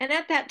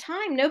at that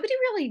time, nobody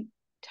really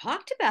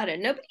talked about it.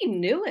 Nobody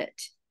knew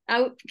it.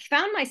 I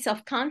found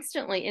myself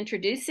constantly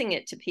introducing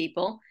it to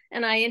people,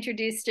 and I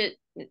introduced it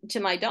to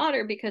my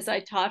daughter because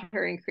I taught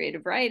her in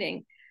creative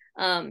writing.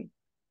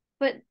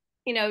 But,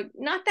 you know,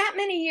 not that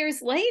many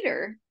years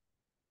later,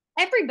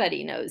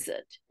 everybody knows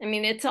it. I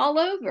mean, it's all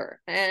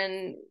over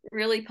and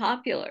really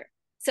popular.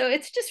 So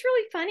it's just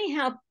really funny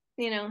how,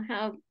 you know,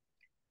 how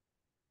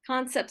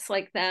concepts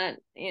like that,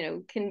 you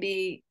know, can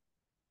be,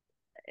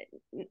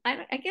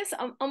 I guess,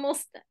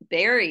 almost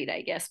buried,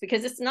 I guess,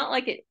 because it's not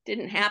like it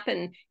didn't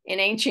happen in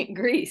ancient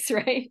Greece,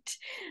 right?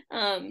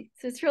 So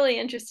it's really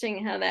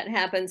interesting how that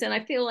happens. And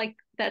I feel like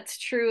that's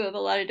true of a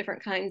lot of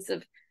different kinds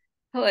of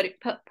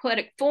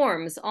poetic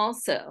forms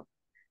also.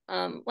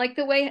 Like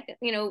the way,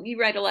 you know, you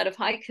write a lot of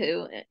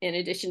haiku in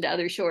addition to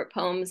other short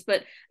poems,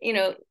 but, you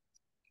know,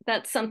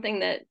 that's something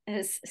that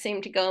has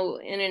seemed to go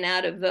in and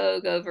out of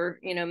vogue over,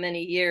 you know,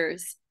 many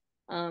years.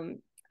 And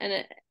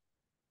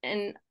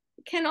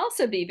can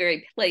also be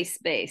very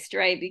place-based,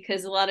 right?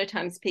 Because a lot of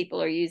times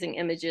people are using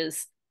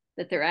images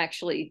that they're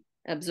actually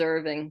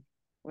observing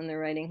when they're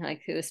writing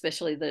haiku,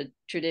 especially the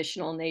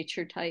traditional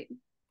nature type.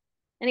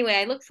 Anyway,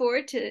 I look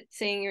forward to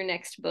seeing your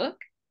next book.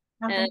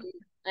 And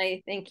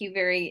I thank you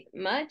very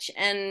much.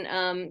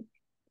 And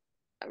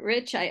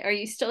Rich, are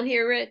you still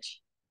here, Rich?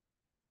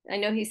 I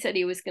know he said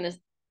he was going to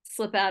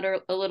slip out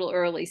a little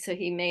early, so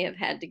he may have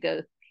had to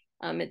go.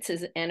 It's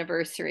his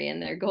anniversary and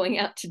they're going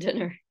out to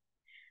dinner.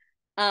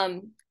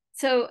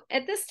 So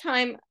at this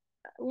time,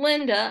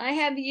 Linda, I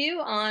have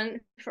you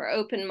on for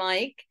open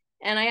mic,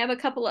 and I have a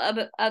couple of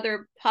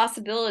other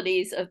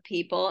possibilities of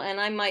people, and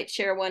I might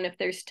share one if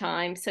there's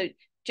time. So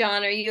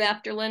John, are you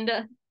after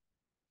Linda?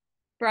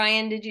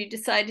 Brian, did you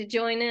decide to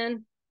join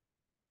in?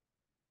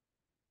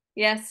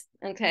 Yes?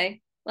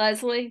 Okay.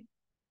 Leslie,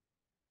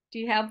 do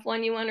you have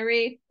one you want to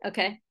read?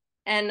 Okay.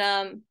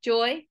 And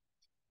Joy,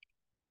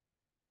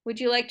 would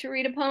you like to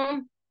read a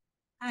poem?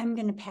 I'm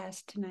going to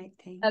pass tonight,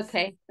 thanks.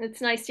 Okay,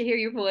 it's nice to hear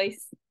your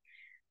voice.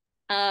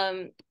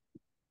 And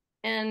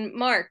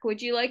Mark,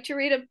 would you like to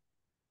read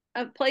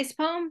a place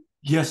poem?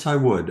 Yes, I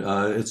would.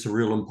 It's a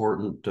real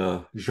important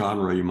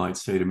genre, you might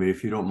say to me.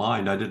 If you don't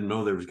mind, I didn't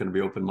know there was going to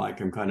be open mic.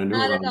 I'm kind of new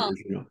around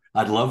here. You know.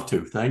 I'd love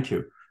to. Thank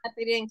you.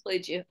 Happy to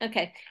include you.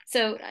 Okay,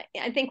 so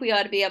I think we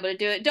ought to be able to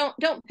do it.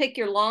 Don't pick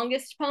your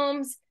longest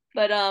poems,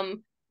 but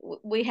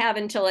we have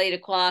until 8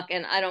 o'clock,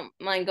 and I don't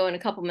mind going a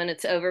couple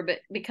minutes over, but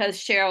because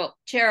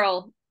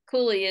Cheryl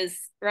Cooley is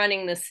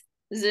running this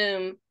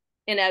Zoom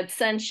in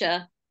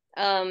absentia,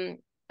 I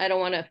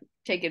don't want to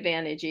take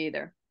advantage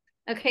either.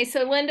 Okay,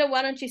 so Linda,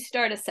 why don't you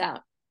start us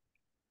out?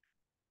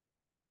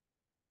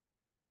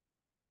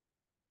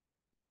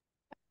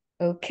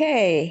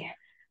 Okay,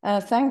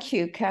 thank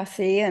you,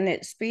 Kathy, and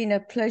it's been a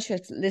pleasure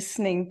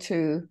listening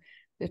to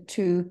the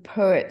two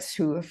poets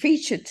who are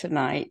featured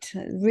tonight.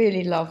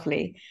 Really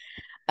lovely.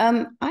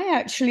 I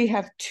actually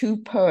have two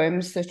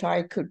poems that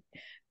I could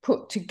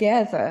put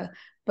together,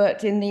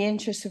 but in the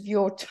interest of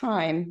your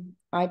time,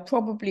 I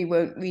probably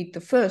won't read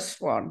the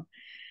first one.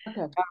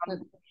 Okay.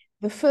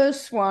 The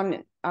first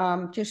one,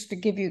 just to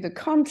give you the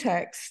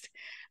context,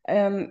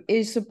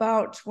 is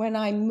about when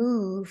I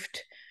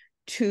moved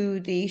to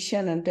the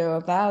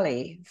Shenandoah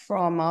Valley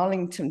from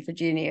Arlington,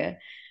 Virginia.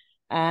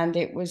 And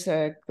it was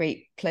a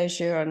great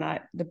pleasure, and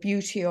the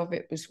beauty of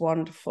it was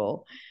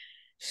wonderful.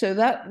 So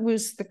that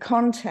was the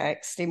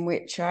context in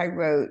which I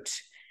wrote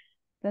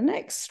the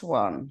next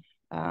one,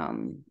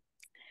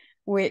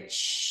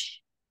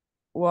 which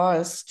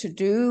was to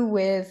do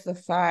with the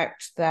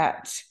fact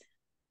that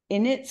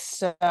in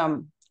its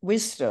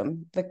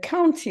wisdom, the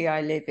county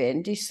I live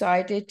in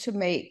decided to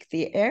make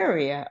the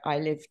area I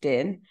lived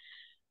in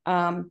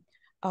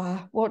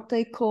what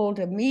they called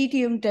a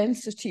medium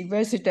density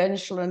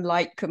residential and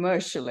light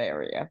commercial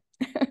area.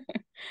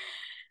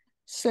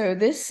 So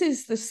this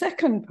is the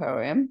second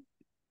poem.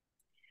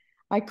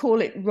 I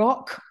call it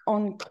Rock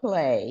on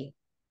Clay.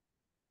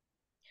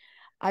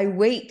 I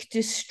wake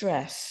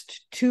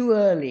distressed, too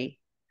early.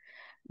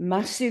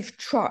 Massive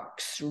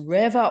trucks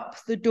rev up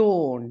the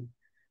dawn.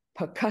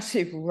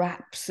 Percussive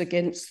raps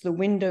against the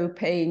window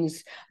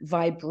panes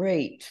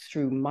vibrate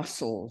through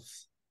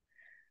muscles.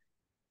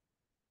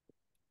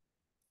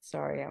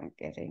 Sorry, I'm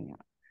getting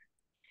up.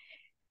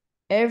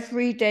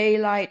 Every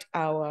daylight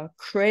hour,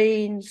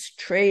 cranes,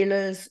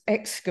 trailers,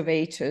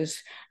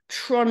 excavators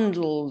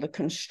trundle the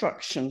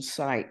construction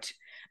site.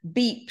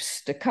 Beep,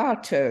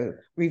 staccato,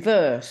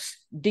 reverse,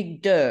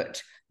 dig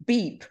dirt,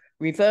 beep,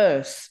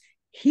 reverse,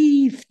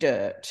 heave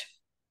dirt.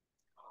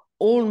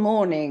 All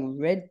morning,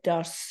 red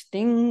dust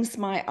stings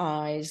my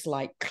eyes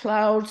like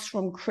clouds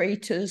from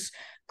craters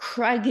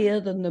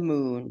craggier than the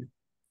moon.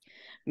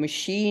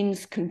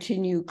 Machines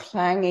continue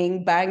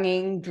clanging,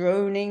 banging,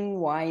 droning,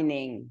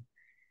 whining.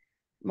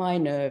 My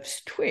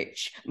nerves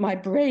twitch, my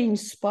brain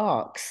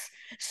sparks,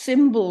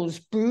 cymbals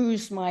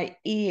bruise my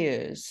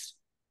ears.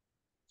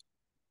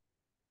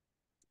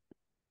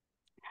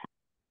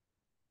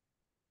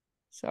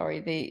 Sorry,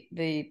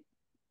 the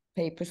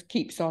paper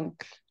keeps on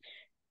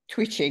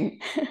twitching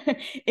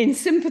in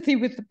sympathy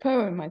with the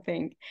poem, I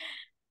think.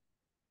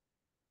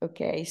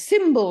 Okay,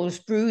 cymbals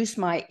bruise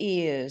my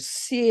ears,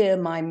 sear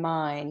my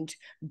mind,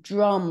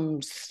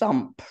 drums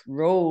thump,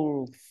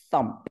 roll,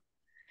 thump.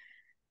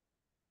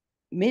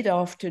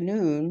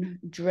 Mid-afternoon,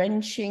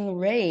 drenching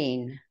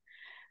rain,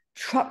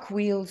 truck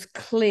wheels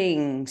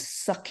cling,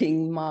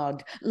 sucking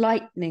mud,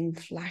 lightning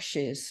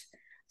flashes,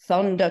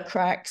 thunder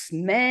cracks,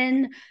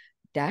 men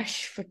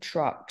dash for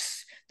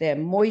trucks, their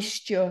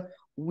moisture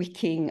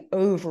wicking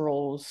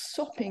overalls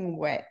sopping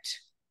wet.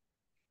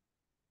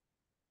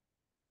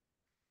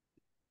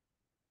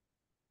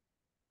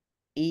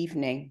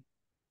 Evening,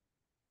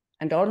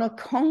 and on a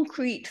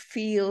concrete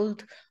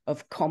field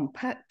of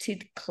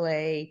compacted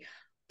clay,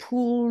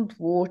 pooled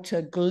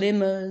water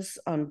glimmers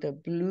under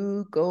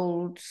blue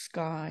gold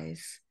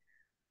skies.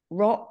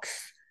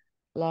 Rocks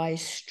lie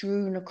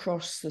strewn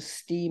across the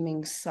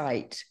steaming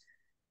site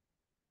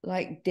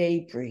like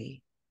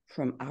debris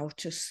from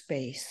outer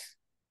space.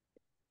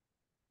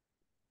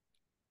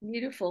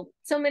 Beautiful.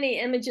 So many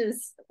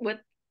images with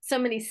so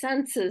many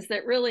senses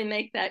that really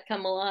make that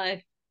come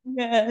alive.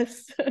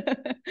 Yes.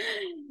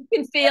 You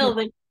can feel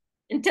the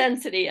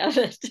intensity of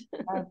it.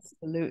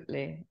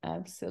 Absolutely.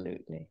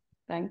 Absolutely.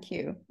 Thank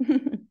you.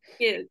 Thank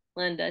you,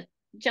 Linda.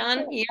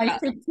 John, I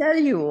should tell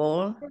you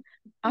all,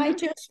 I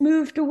just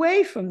moved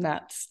away from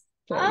that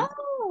place.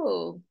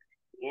 Oh,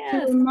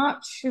 yes. To a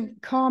much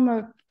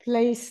calmer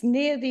place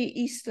near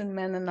the Eastern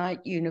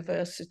Mennonite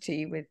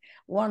University with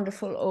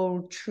wonderful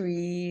old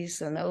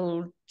trees and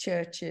old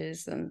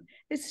churches, and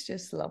it's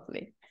just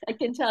lovely. I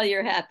can tell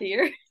you're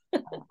happier.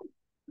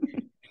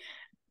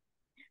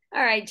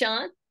 All right,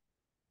 John.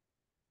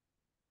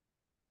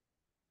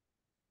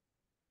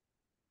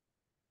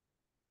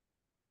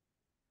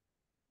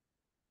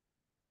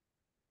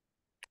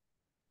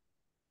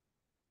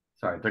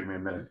 Sorry, it took me a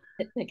minute.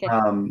 Okay.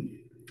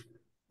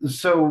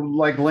 So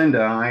like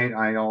Linda,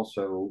 I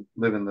also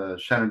live in the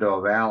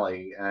Shenandoah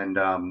Valley, and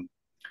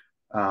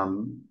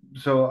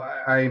so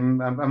I'm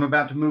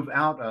about to move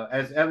out,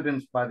 as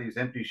evidenced by these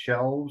empty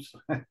shelves.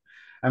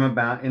 I'm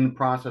about in the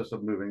process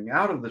of moving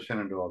out of the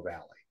Shenandoah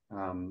Valley,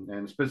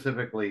 and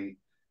specifically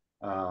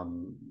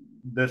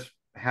this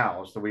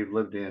house that we've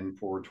lived in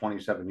for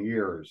 27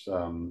 years,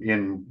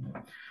 in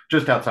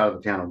just outside of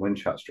the town of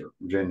Winchester,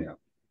 Virginia.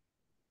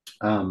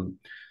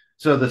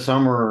 So the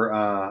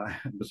summer,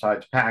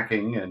 besides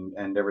packing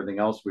and everything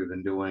else we've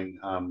been doing,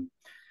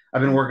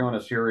 I've been working on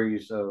a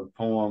series of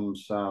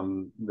poems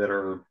that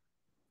are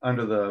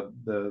under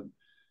the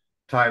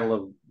title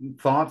of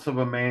 "Thoughts of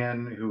a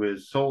Man Who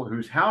Is Sold,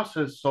 Whose House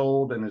is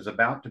Sold and is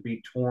About to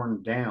Be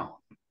Torn Down."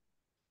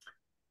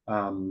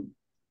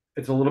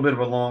 It's a little bit of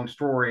a long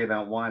story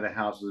about why the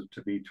house is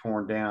to be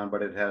torn down,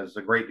 but it has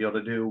a great deal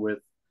to do with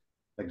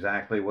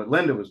exactly what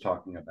Linda was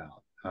talking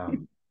about.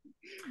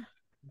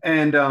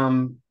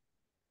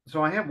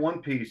 So I have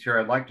one piece here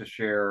I'd like to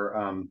share.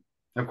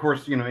 Of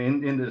course, you know,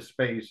 in this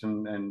space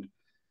and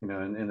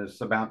and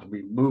it's about to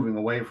be moving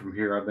away from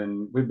here.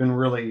 We've been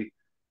really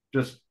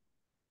just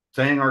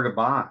saying our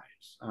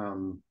goodbyes.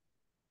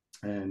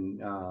 And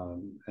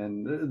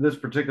this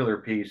particular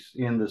piece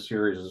in the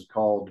series is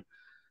called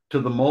 "To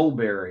the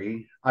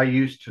Mulberry I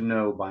Used to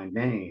Know by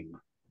Name."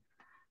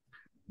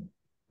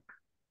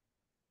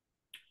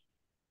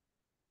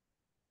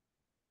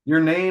 Your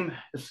name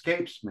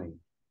escapes me,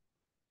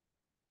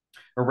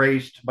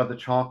 erased by the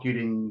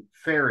chalk-eating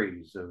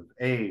fairies of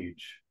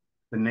age,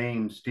 the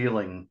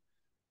name-stealing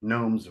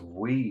gnomes of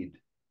weed.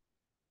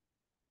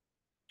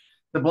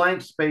 The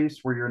blank space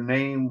where your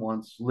name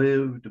once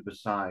lived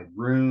beside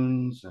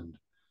runes and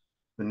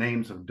the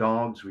names of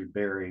dogs we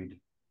buried,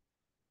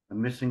 a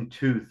missing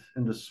tooth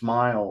in the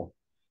smile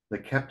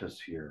that kept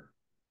us here.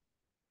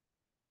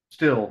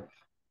 Still,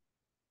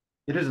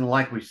 it isn't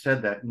like we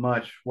said that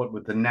much, what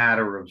with the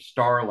natter of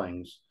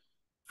starlings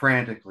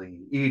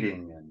frantically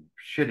eating and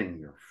shitting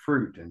your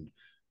fruit and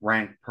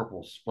rank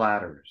purple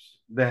splatters.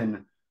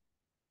 Then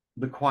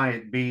the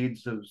quiet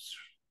beads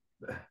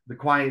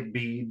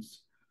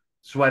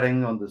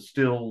sweating on the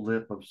still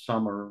lip of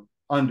summer,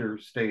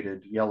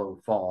 understated yellow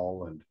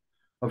fall, and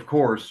of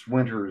course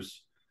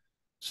winter's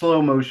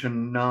slow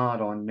motion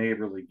nod on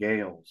neighborly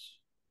gales.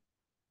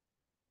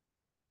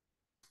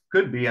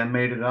 Could be I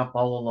made it up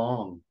all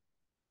along.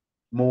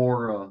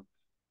 More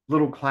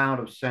little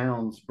cloud of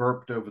sounds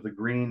burped over the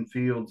green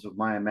fields of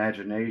my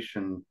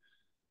imagination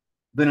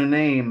than a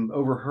name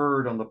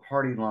overheard on the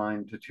party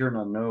line to Tir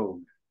na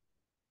Nog.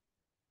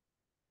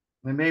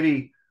 And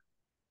maybe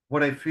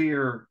what I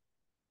fear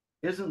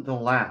isn't the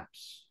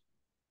lapse,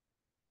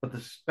 but the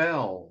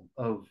spell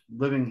of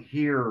living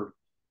here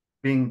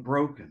being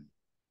broken,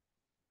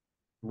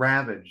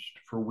 ravaged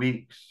for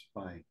weeks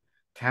by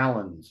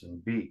talons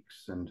and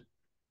beaks, and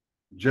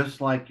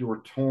just like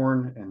your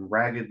torn and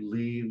ragged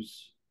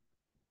leaves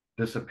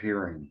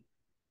disappearing.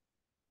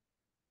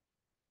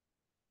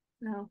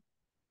 No.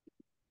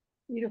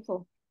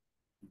 Beautiful.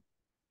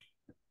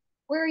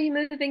 Where are you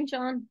moving,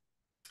 John?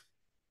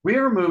 We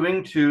are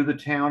moving to the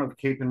town of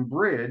Capon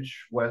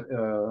Bridge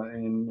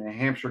in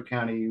Hampshire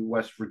County,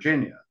 West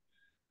Virginia.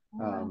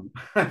 Oh,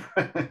 wow.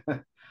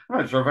 I'm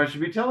not sure if I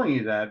should be telling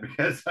you that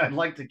because I'd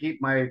like to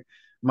keep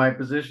my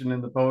position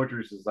in the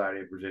Poetry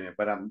Society of Virginia,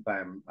 but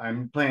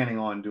I'm planning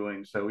on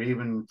doing so,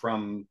 even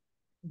from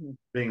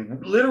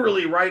being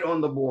literally right on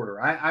the border.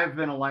 I've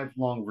been a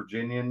lifelong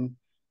Virginian,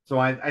 so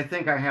I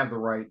think I have the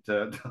right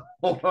to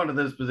hold on to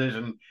this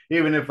position,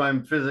 even if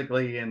I'm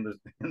physically in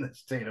the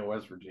state of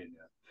West Virginia.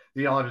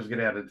 The geologists get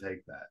out to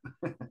take that.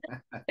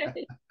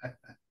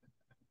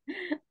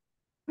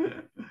 All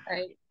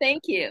right.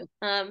 Thank you.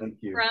 Thank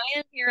you.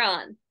 Brian, you're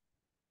on.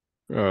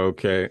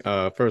 Okay.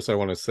 First, I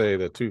want to say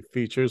the two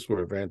features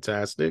were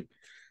fantastic.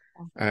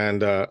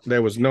 And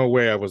there was no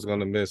way I was going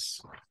to miss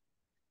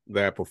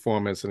that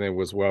performance, and it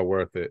was well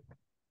worth it.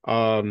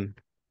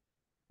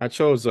 I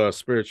chose a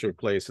spiritual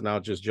place, and I'll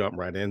just jump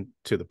right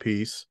into the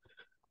piece.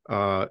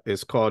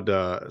 It's called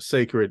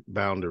Sacred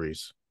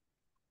Boundaries.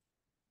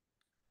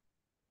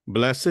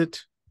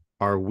 Blessed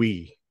are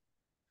we,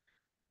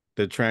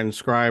 the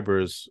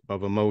transcribers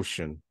of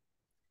emotion,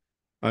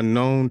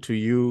 unknown to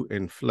you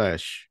in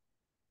flesh,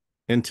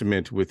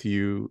 intimate with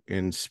you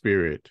in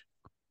spirit.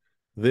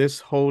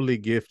 This holy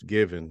gift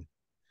given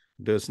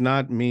does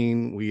not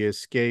mean we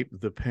escape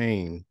the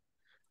pain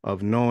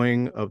of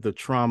knowing of the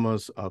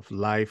traumas of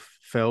life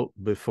felt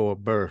before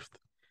birth.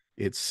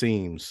 It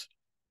seems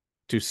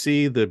to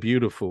see the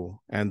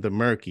beautiful and the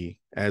murky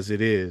as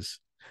it is,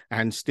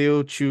 and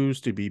still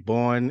choose to be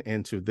born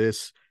into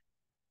this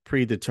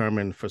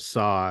predetermined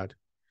facade,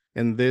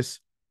 in this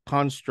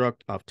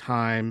construct of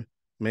time,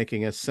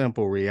 making a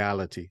simple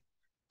reality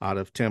out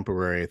of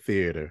temporary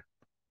theater.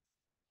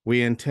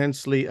 We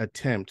intensely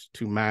attempt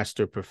to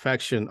master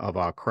perfection of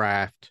our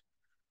craft,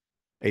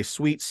 a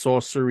sweet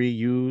sorcery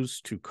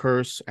used to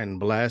curse and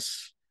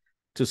bless,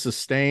 to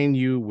sustain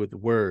you with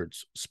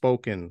words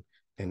spoken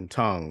in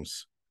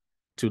tongues,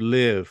 to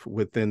live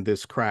within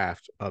this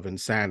craft of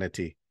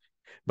insanity.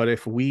 But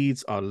if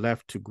weeds are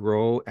left to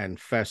grow and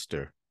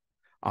fester,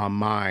 our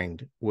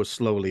mind will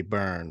slowly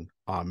burn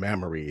our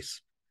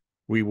memories.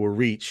 We will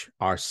reach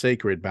our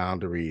sacred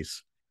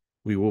boundaries.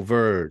 We will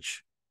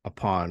verge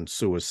upon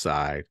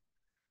suicide.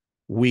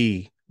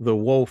 We, the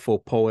woeful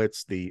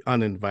poets, the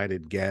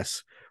uninvited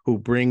guests, who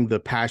bring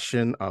the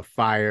passion of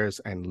fires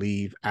and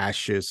leave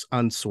ashes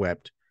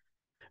unswept,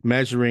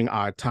 measuring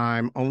our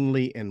time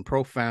only in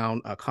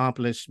profound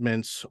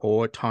accomplishments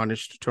or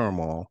tarnished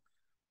turmoil.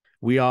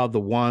 We are the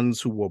ones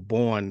who were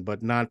born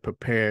but not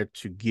prepared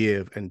to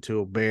give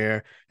until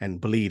bare and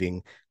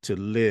bleeding, to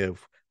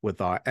live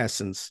with our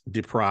essence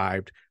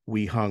deprived.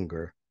 We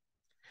hunger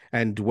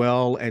and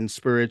dwell in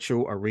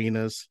spiritual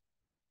arenas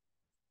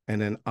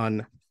in an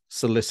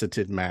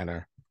unsolicited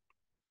manner.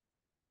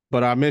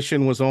 But our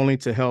mission was only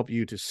to help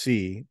you to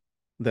see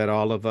that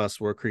all of us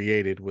were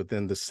created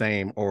within the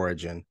same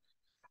origin.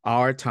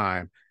 Our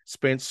time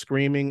spent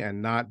screaming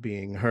and not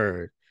being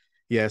heard.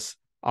 Yes,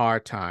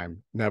 our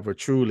time never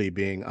truly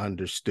being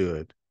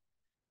understood.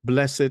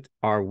 Blessed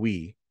are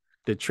we,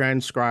 the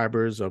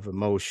transcribers of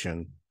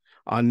emotion,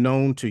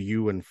 unknown to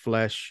you in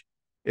flesh,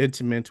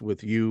 intimate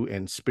with you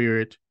in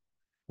spirit.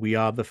 We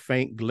are the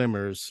faint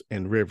glimmers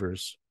in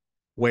rivers,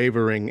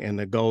 wavering in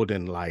the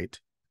golden light,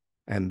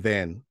 and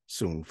then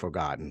soon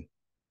forgotten.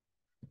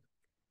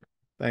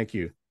 Thank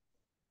you.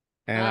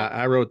 And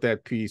I wrote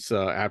that piece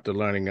after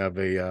learning of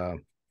a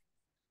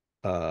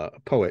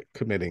poet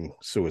committing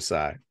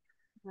suicide.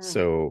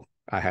 So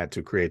I had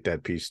to create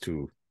that piece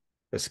to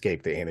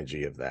escape the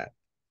energy of that.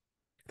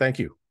 Thank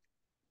you.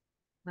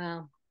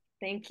 Wow.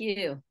 Thank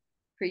you.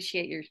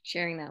 Appreciate your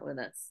sharing that with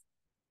us.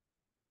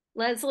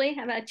 Leslie,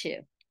 how about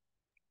you?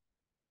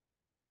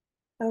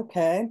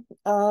 Okay.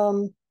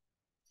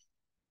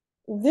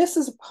 This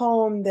is a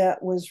poem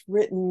that was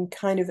written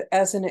kind of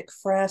as an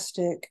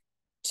ekphrastic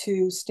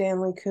to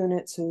Stanley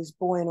Kunitz's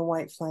Boy in a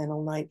White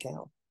Flannel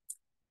Nightgown.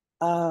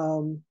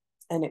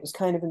 And it was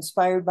kind of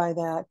inspired by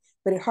that,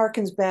 but it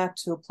harkens back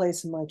to a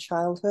place in my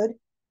childhood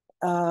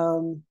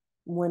when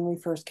we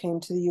first came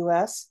to the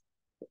US.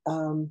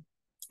 And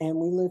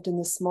we lived in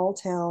this small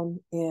town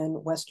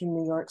in Western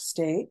New York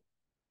State.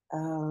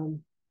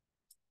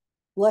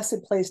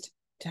 Blessed place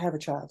to have a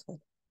childhood.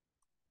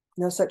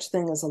 No such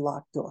thing as a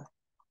locked door.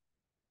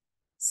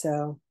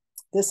 So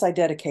this I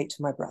dedicate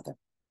to my brother.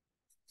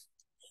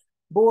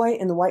 Boy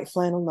in the White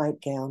Flannel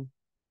Nightgown.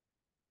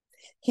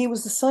 He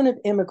was the son of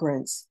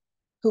immigrants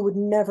who would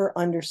never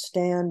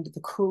understand the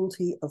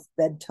cruelty of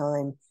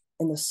bedtime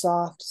in the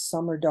soft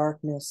summer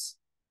darkness,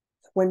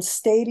 when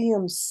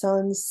stadium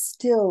suns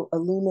still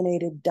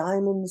illuminated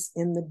diamonds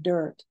in the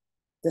dirt,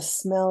 the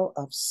smell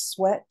of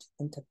sweat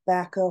and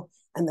tobacco,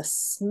 and the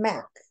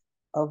smack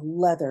of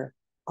leather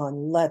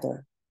on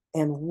leather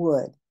and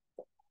wood.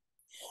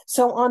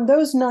 So on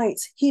those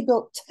nights, he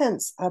built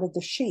tents out of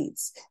the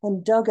sheets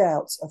and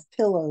dugouts of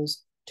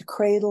pillows to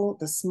cradle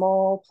the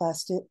small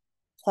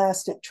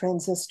plastic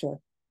transistor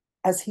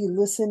as he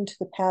listened to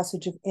the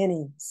passage of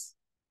innings.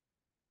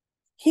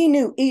 He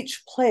knew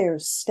each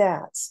player's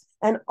stats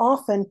and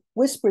often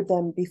whispered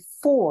them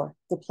before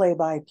the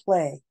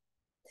play-by-play.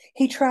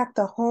 He tracked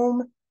the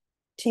home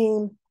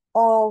team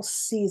all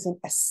season,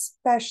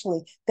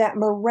 especially that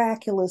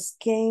miraculous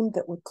game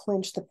that would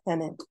clinch the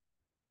pennant.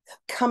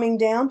 Coming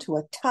down to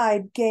a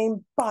tied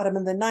game, bottom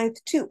of the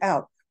ninth, 2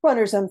 out,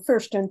 runners on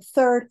first and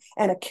third,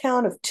 and a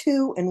count of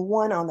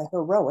 2-1 on the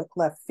heroic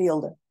left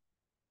fielder.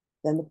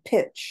 Then the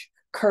pitch,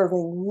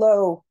 curving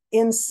low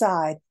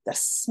inside, the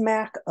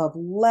smack of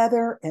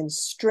leather and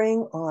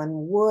string on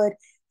wood,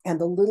 and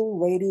the little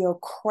radio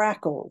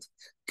crackled,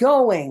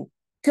 going,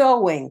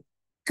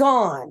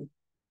 gone,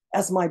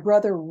 as my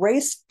brother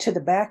raced to the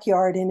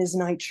backyard in his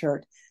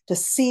nightshirt to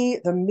see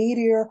the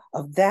meteor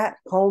of that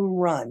home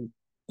run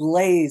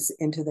blaze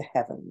into the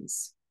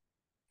heavens.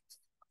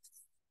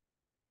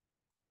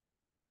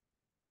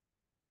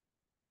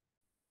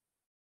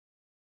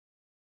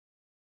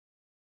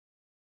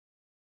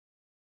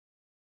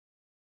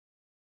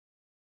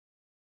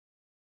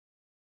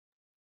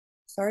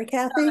 Sorry,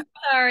 Kathy.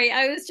 Sorry,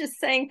 I was just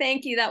saying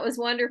thank you. That was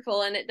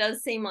wonderful, and it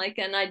does seem like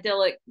an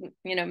idyllic,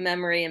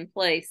 memory and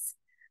place.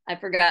 I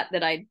forgot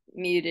that I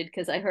muted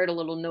because I heard a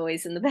little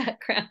noise in the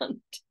background.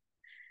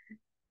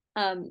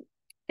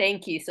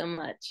 Thank you so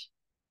much.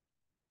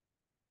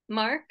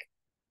 Mark?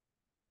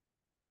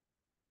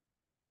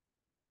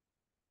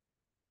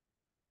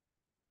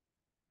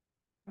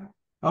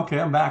 Okay,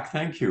 I'm back.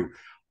 Thank you.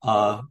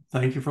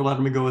 Thank you for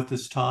letting me go at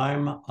this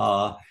time.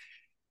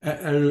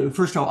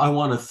 First of all, I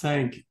want to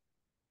thank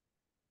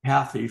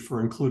Kathy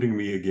for including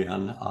me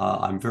again.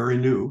 I'm very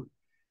new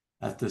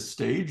at this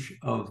stage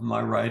of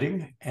my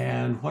writing,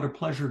 and what a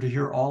pleasure to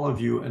hear all of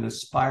you and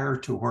aspire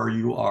to where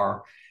you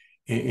are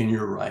in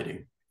your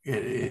writing.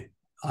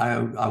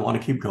 I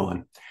want to keep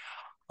going.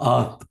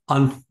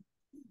 On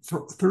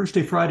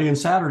Thursday, Friday, and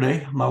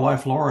Saturday, my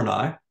wife Laura and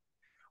I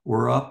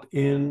were up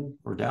in,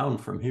 or down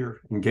from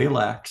here in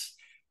Galax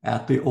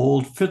at the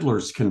Old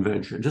Fiddlers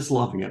Convention, just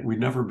loving it. We'd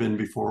never been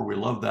before. We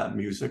love that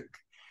music.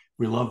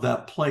 We love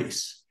that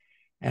place.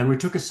 And we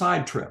took a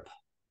side trip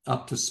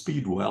up to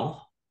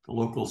Speedwell. The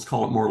locals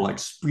call it more like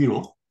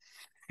Speedle.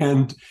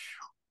 And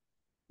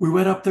we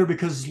went up there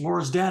because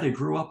Laura's daddy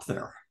grew up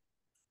there.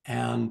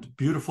 And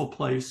beautiful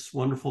place,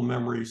 wonderful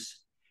memories,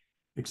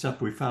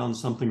 except we found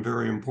something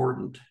very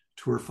important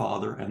to her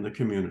father and the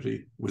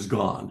community was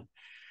gone.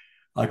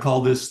 I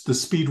call this the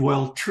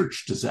Speedwell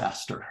church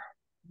disaster.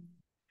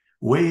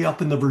 Way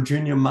up in the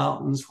Virginia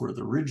mountains where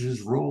the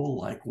ridges roll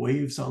like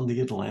waves on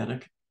the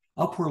Atlantic,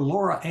 up where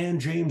Laura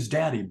Ann James'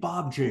 daddy,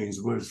 Bob James,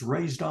 was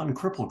raised on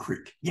Cripple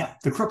Creek. Yeah,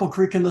 the Cripple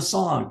Creek in the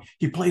song.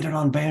 He played it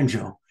on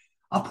banjo.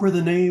 Up where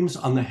the names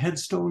on the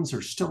headstones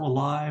are still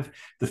alive,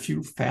 the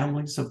few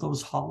families of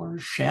those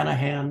hollers,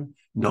 Shanahan,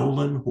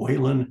 Nolan,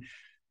 Whalen,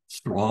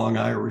 strong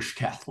Irish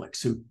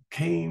Catholics who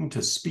came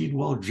to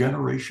Speedwell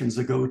generations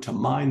ago to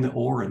mine the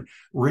ore and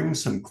wring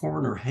some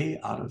corn or hay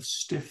out of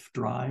stiff,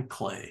 dry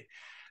clay.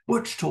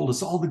 Butch told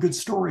us all the good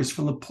stories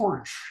from the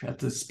porch at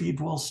the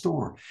Speedwell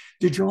store.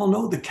 Did you all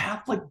know the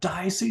Catholic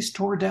diocese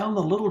tore down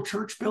the little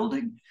church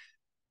building?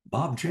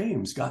 Bob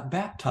James got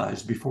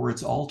baptized before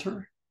its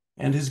altar,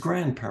 and his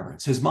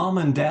grandparents. His mom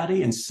and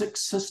daddy and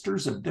 6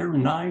 sisters of their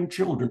 9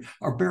 children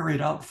are buried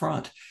out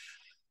front.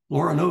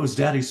 Laura knows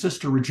Daddy's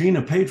sister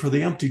Regina paid for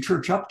the empty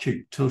church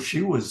upkeep till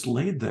she was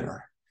laid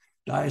there.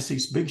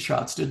 Diocese big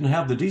shots didn't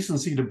have the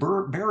decency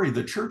to bury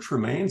the church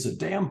remains, a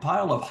damn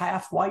pile of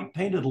half-white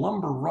painted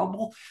lumber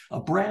rubble, a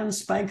brand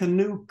spanking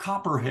new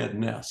copperhead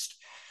nest.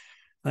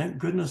 Thank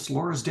goodness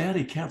Laura's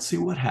daddy can't see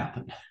what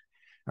happened.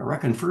 I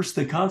reckon first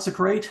they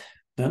consecrate,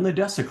 then they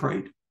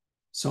desecrate.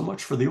 So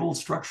much for the old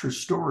structure's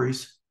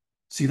stories.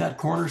 See that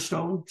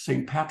cornerstone,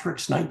 St.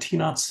 Patrick's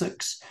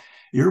 1906?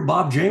 Year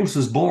Bob James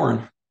was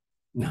born.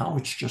 Now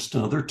it's just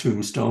another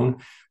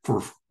tombstone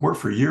where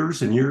for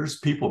years and years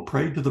people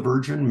prayed to the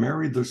Virgin,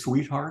 married their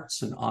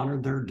sweethearts, and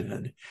honored their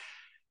dead.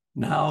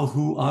 Now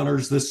who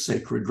honors this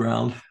sacred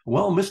ground?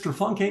 Well, Mr.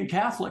 Funk ain't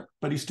Catholic,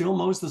 but he still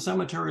mows the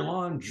cemetery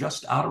lawn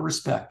just out of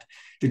respect.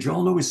 Did you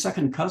all know his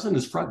second cousin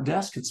is front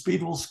desk at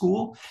Speedwell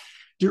School?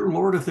 Dear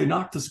Lord, if they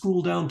knock the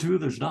school down too,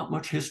 there's not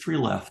much history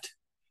left.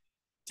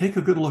 Take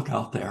a good look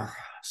out there.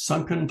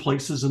 Sunken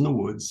places in the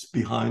woods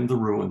behind the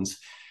ruins.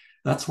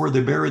 That's where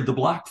they buried the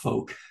Black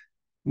folk.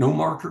 No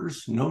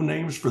markers, no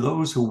names for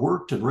those who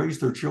worked and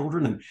raised their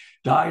children and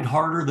died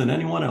harder than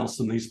anyone else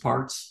in these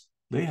parts.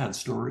 They had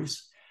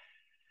stories.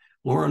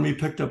 Laura and me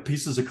picked up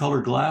pieces of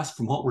colored glass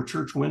from what were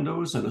church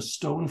windows and a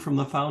stone from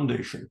the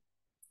foundation,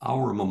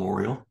 our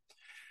memorial.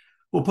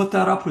 We'll put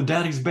that up with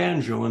Daddy's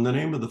banjo in the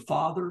name of the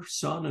Father,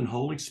 Son, and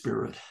Holy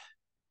Spirit.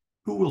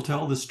 Who will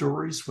tell the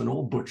stories when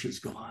old Butch is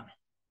gone?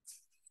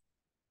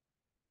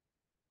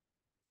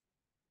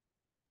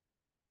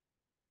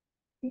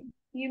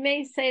 You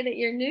may say that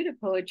you're new to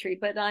poetry,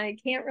 but I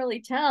can't really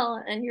tell,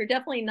 and you're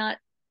definitely not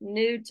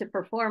new to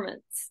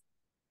performance.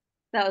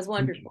 That was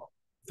wonderful.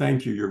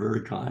 Thank you. You're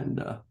very kind.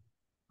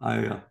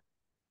 I'm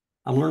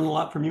learning a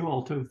lot from you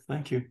all too.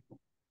 Thank you.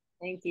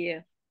 Thank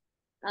you.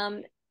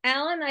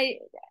 Alan, I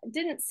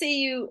didn't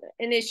see you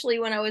initially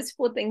when I was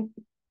flipping,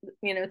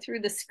 through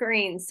the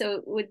screen.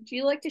 So would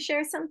you like to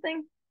share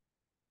something?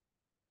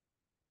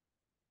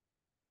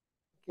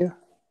 Yeah,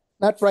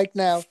 not right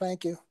now.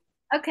 Thank you.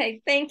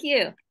 Okay, thank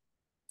you.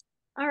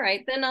 All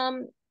right, then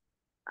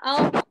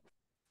I'll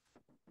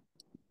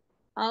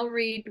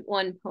read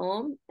one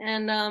poem,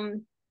 and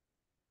I'm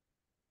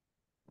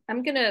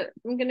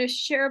gonna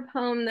share a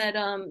poem that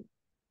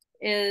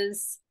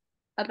is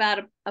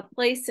about a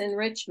place in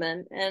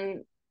Richmond,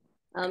 and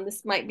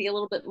this might be a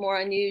little bit more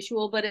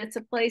unusual, but it's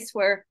a place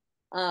where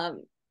I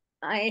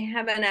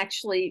haven't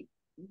actually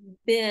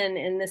been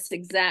in this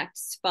exact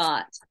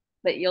spot,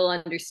 but you'll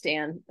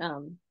understand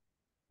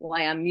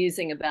why I'm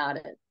musing about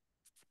it.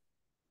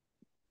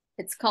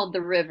 It's called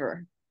The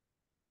River.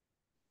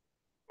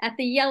 At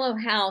the Yellow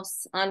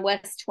House on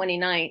West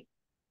 29th,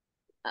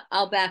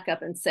 I'll back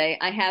up and say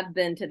I have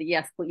been to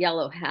the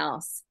Yellow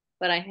House,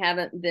 but I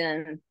haven't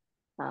been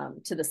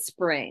to the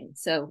Spring.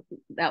 So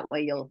that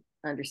way you'll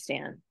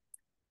understand.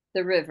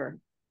 The River.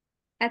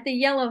 At the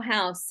Yellow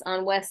House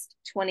on West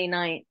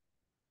 29th,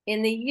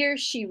 in the year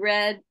she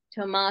read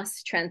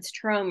Tomas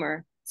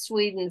Tranströmer,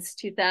 Sweden's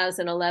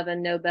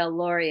 2011 Nobel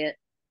laureate,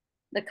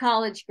 the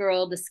college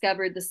girl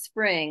discovered the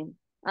spring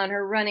on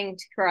her running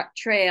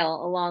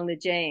trail along the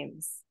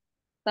James,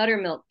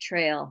 Buttermilk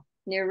Trail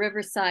near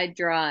Riverside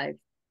Drive,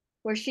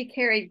 where she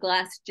carried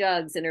glass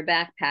jugs in her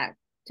backpack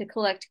to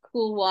collect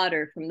cool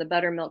water from the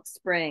Buttermilk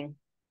Spring,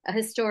 a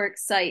historic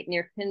site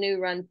near Canoe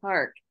Run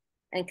Park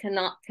and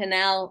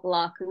Canal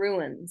Lock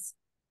ruins,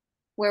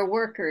 where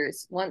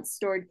workers once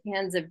stored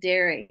cans of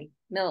dairy,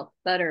 milk,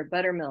 butter,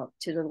 buttermilk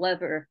to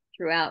deliver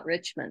throughout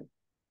Richmond.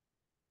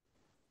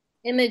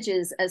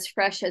 Images as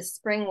fresh as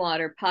spring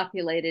water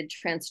populated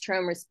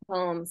Tranströmer's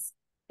poems,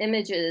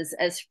 images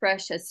as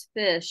fresh as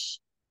fish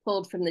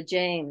pulled from the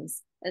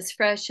James, as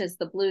fresh as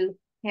the blue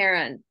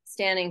heron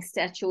standing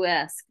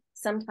statuesque,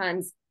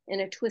 sometimes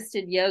in a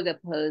twisted yoga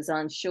pose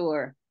on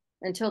shore,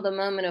 until the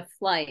moment of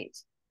flight,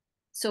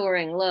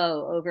 soaring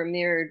low over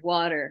mirrored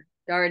water,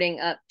 darting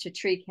up to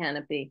tree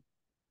canopy.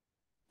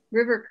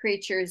 River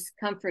creatures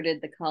comforted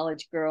the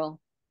college girl,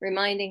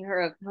 reminding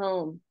her of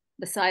home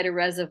beside a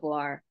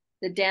reservoir,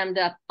 the dammed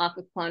up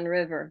Occoquan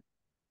River.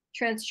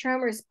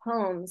 Tranströmer's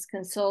poems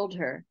consoled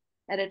her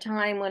at a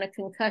time when a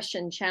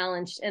concussion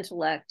challenged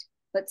intellect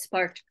but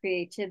sparked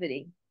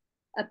creativity,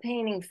 a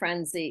painting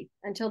frenzy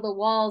until the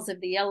walls of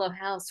the Yellow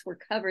House were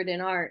covered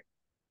in art.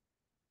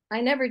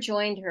 I never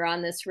joined her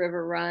on this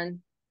river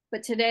run,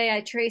 but today I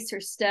trace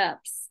her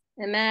steps,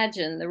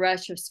 imagine the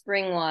rush of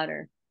spring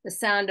water, the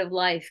sound of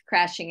life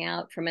crashing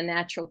out from a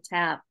natural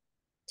tap,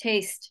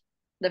 taste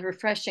the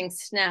refreshing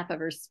snap of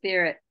her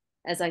spirit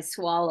as I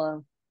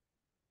swallow.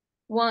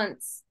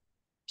 Once,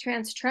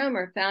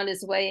 Tranströmer found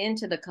his way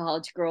into the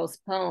college girl's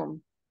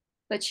poem,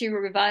 but she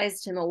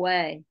revised him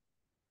away.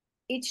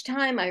 Each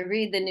time I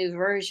read the new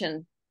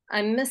version,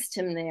 I missed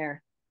him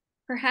there.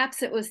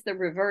 Perhaps it was the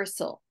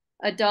reversal,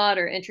 a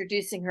daughter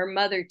introducing her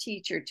mother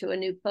teacher to a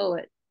new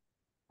poet.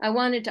 I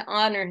wanted to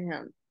honor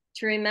him,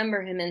 to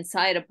remember him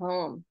inside a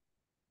poem,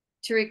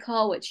 to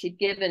recall what she'd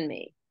given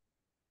me,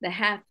 the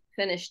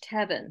half-finished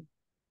heaven.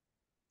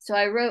 So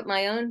I wrote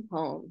my own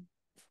poem,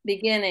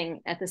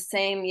 beginning at the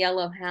same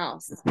yellow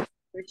house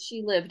where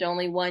she lived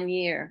only 1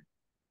 year.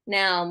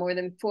 Now more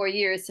than 4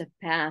 years have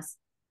passed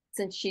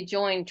since she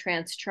joined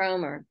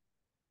Transtromer,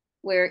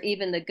 where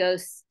even the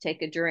ghosts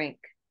take a drink,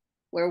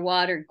 where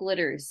water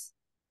glitters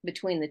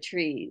between the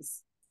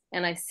trees,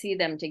 and I see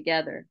them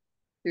together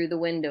through the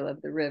window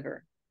of the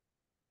river.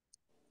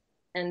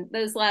 And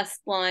those last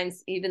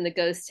lines, even the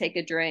ghosts take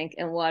a drink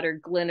and water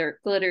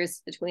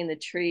glitters between the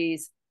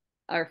trees,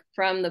 are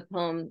from the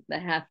poem The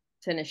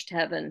Half-Finished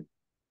Heaven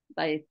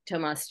by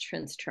Thomas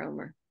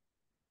Transtromer.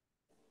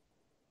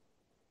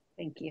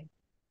 Thank you.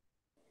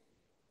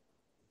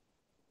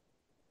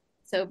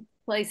 So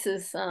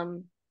places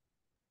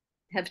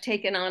have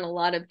taken on a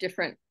lot of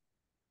different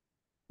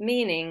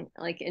meaning,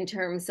 like in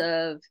terms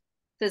of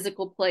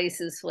physical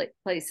places, like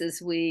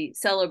places we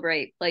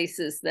celebrate,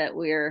 places that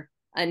we're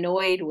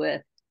annoyed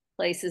with,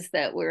 places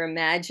that we're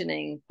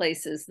imagining,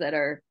 places that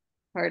are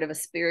part of a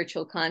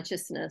spiritual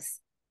consciousness.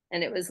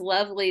 And it was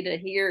lovely to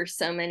hear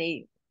so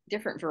many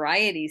different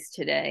varieties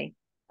today,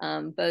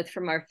 both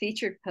from our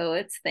featured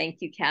poets.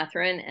 Thank you,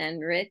 Catherine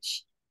and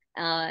Rich,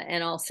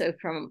 and also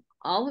from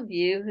all of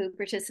you who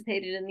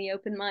participated in the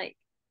open mic.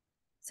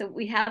 So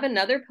we have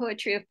another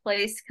Poetry of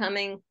Place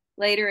coming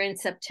later in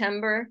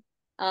September,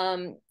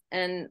 and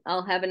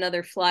I'll have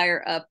another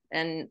flyer up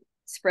and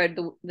spread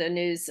the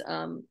news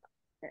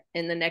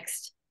in the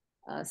next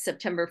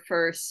September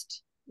 1st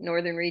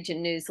Northern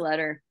Region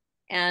newsletter.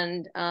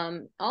 And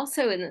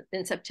also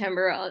in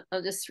September,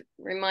 I'll just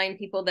remind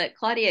people that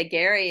Claudia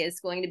Gary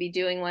is going to be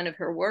doing one of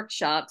her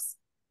workshops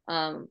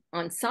on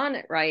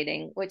sonnet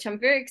writing, which I'm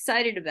very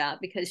excited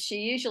about because she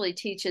usually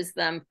teaches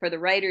them for the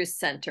Writers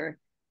Center,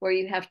 where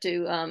you have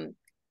to,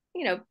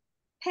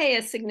 pay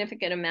a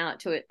significant amount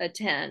to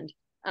attend.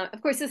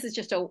 Of course, this is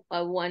just a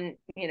one,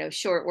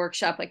 short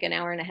workshop, like an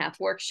hour and a half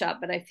workshop,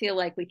 but I feel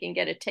like we can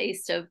get a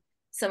taste of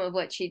some of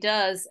what she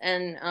does.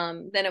 And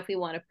then if we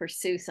want to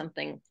pursue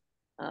something,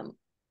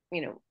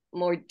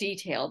 more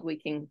detailed, we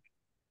can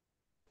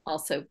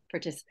also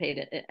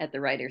participate at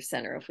the Writers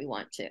Center if we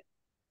want to.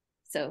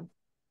 So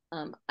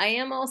I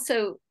am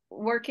also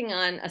working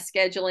on a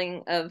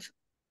scheduling of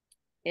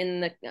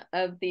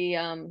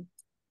the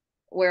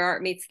Where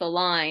Art Meets the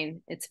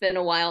Line. It's been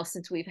a while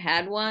since we've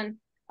had one,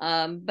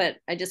 but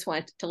I just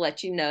wanted to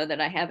let you know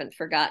that I haven't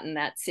forgotten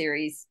that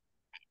series.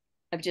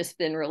 I've just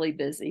been really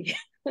busy.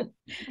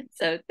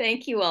 So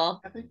thank you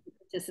all for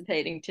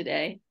participating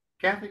today.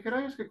 Kathy, could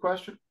I ask a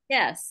question?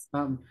 Yes.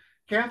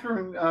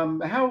 Catherine,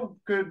 how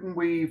could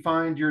we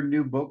find your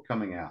new book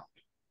coming out?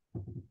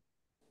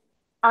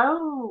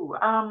 Oh,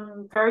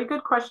 very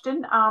good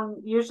question.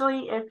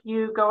 Usually if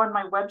you go on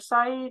my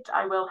website,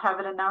 I will have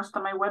it announced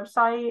on my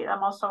website.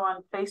 I'm also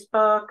on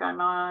Facebook.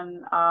 I'm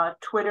on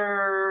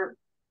Twitter,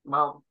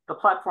 well, the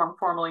platform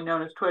formerly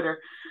known as Twitter,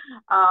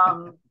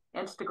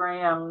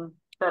 Instagram.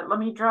 But let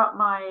me drop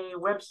my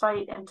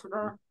website into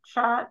the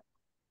chat.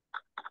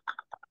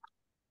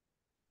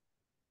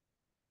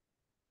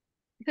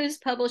 Who's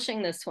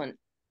publishing this one?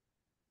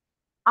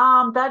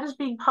 That is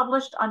being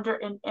published under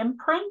an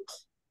imprint.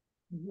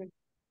 Mm-hmm.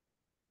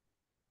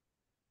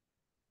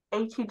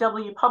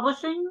 ATW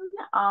Publishing,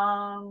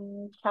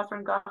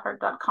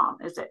 CatherineGothard.com,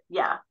 is it?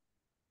 Yeah.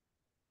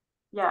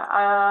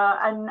 Yeah,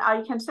 and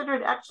I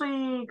considered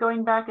actually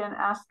going back and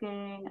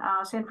asking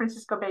San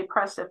Francisco Bay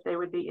Press if they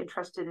would be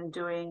interested in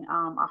doing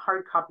a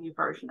hard copy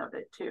version of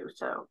it too.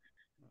 So,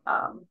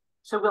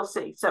 so we'll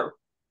see. So,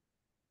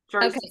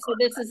 okay, so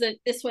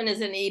this one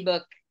is an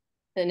ebook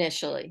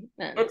initially.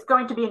 Then. It's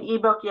going to be an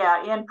ebook,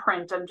 yeah, and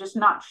print. I'm just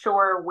not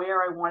sure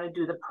where I want to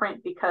do the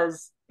print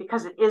because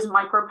it is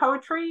micro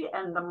poetry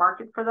and the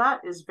market for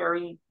that is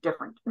very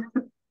different.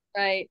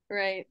 Right.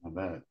 I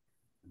bet.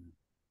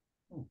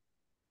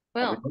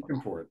 Well, I'll be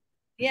looking for it.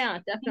 Yeah,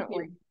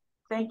 definitely.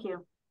 Thank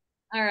you.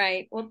 All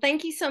right. Well,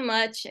 thank you so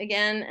much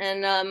again.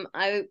 And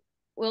I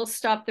will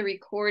stop the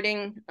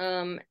recording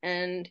and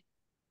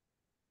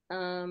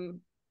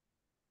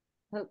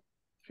hope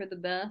for the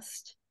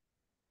best.